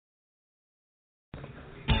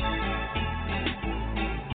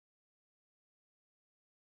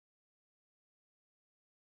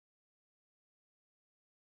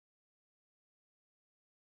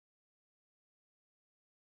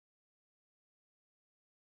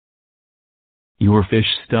Your Fish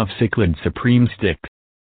Stuff Cichlid Supreme Stick.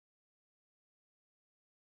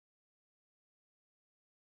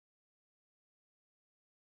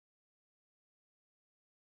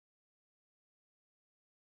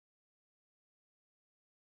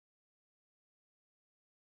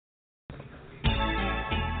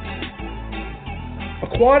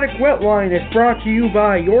 Aquatic Wetline is brought to you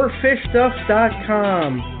by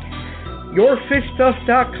YourFishStuff.com.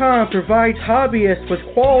 YourFishStuff.com provides hobbyists with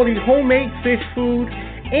quality homemade fish food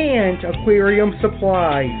and aquarium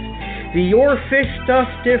supplies. The Your Fish Stuff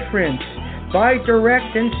difference. Buy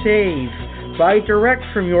direct and save. Buy direct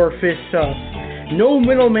from Your Fish Stuff. No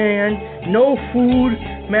middleman, no food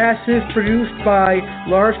masses produced by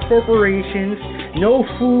large corporations, no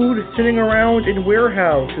food sitting around in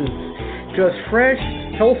warehouses. Just fresh,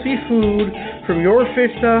 healthy food from Your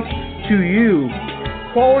Fish Stuff to you.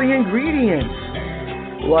 Quality ingredients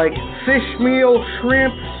like fish meal,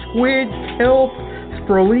 shrimp, squid, health,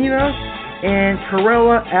 spirulina, and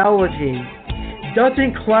Chlorella algae.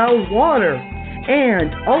 Doesn't cloud water.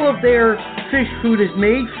 And all of their fish food is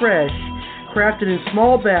made fresh, crafted in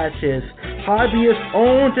small batches, hobbyist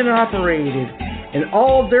owned and operated. And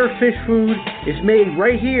all of their fish food is made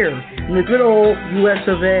right here in the good old US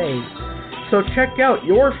of A. So check out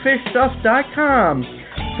yourfishstuff.com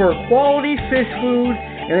for quality fish food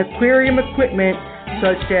and aquarium equipment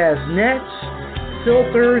such as nets,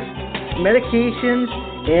 filters, medications,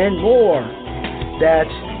 and more.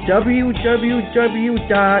 That's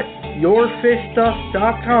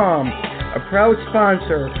www.yourfishstuff.com, a proud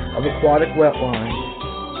sponsor of Aquatic Wetline.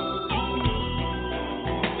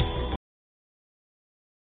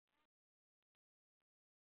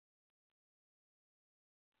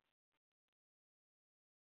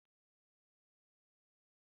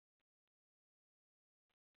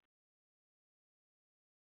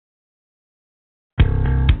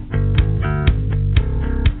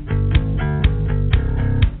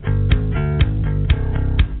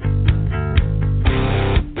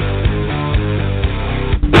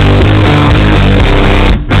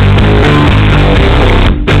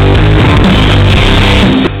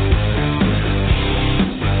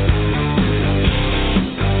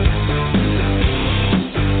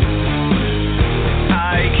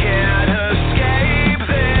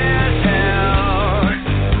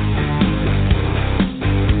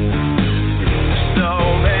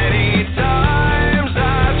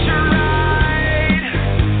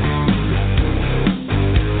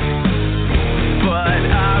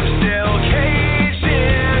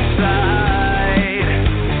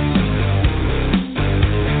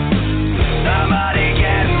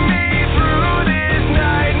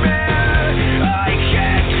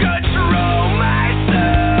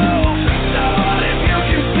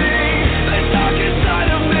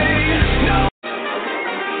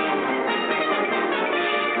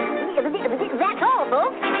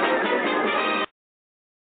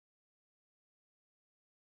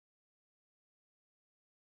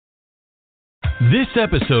 This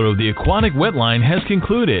episode of the Aquatic Wetline has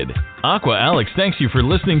concluded. Aqua Alex thanks you for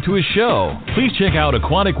listening to his show. Please check out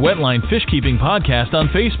Aquatic Wetline Fish Keeping Podcast on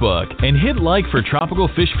Facebook and hit like for tropical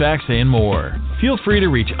fish facts and more. Feel free to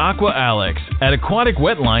reach Aqua Alex at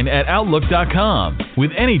aquaticwetline@outlook.com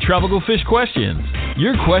with any tropical fish questions.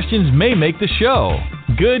 Your questions may make the show.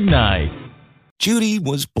 Good night. Judy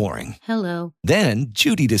was boring. Hello. Then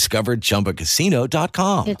Judy discovered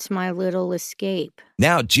ChumbaCasino.com. It's my little escape.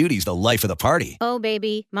 Now Judy's the life of the party. Oh,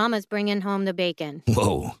 baby, mama's bringing home the bacon.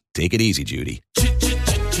 Whoa, take it easy, Judy.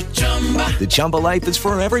 The Chumba life is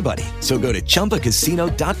for everybody. So go to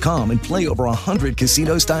ChumbaCasino.com and play over 100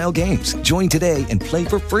 casino-style games. Join today and play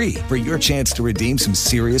for free for your chance to redeem some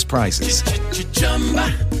serious prizes.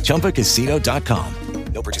 ChumbaCasino.com.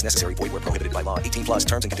 No purchase necessary. Void where prohibited by law. 18+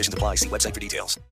 terms and conditions apply. See website for details.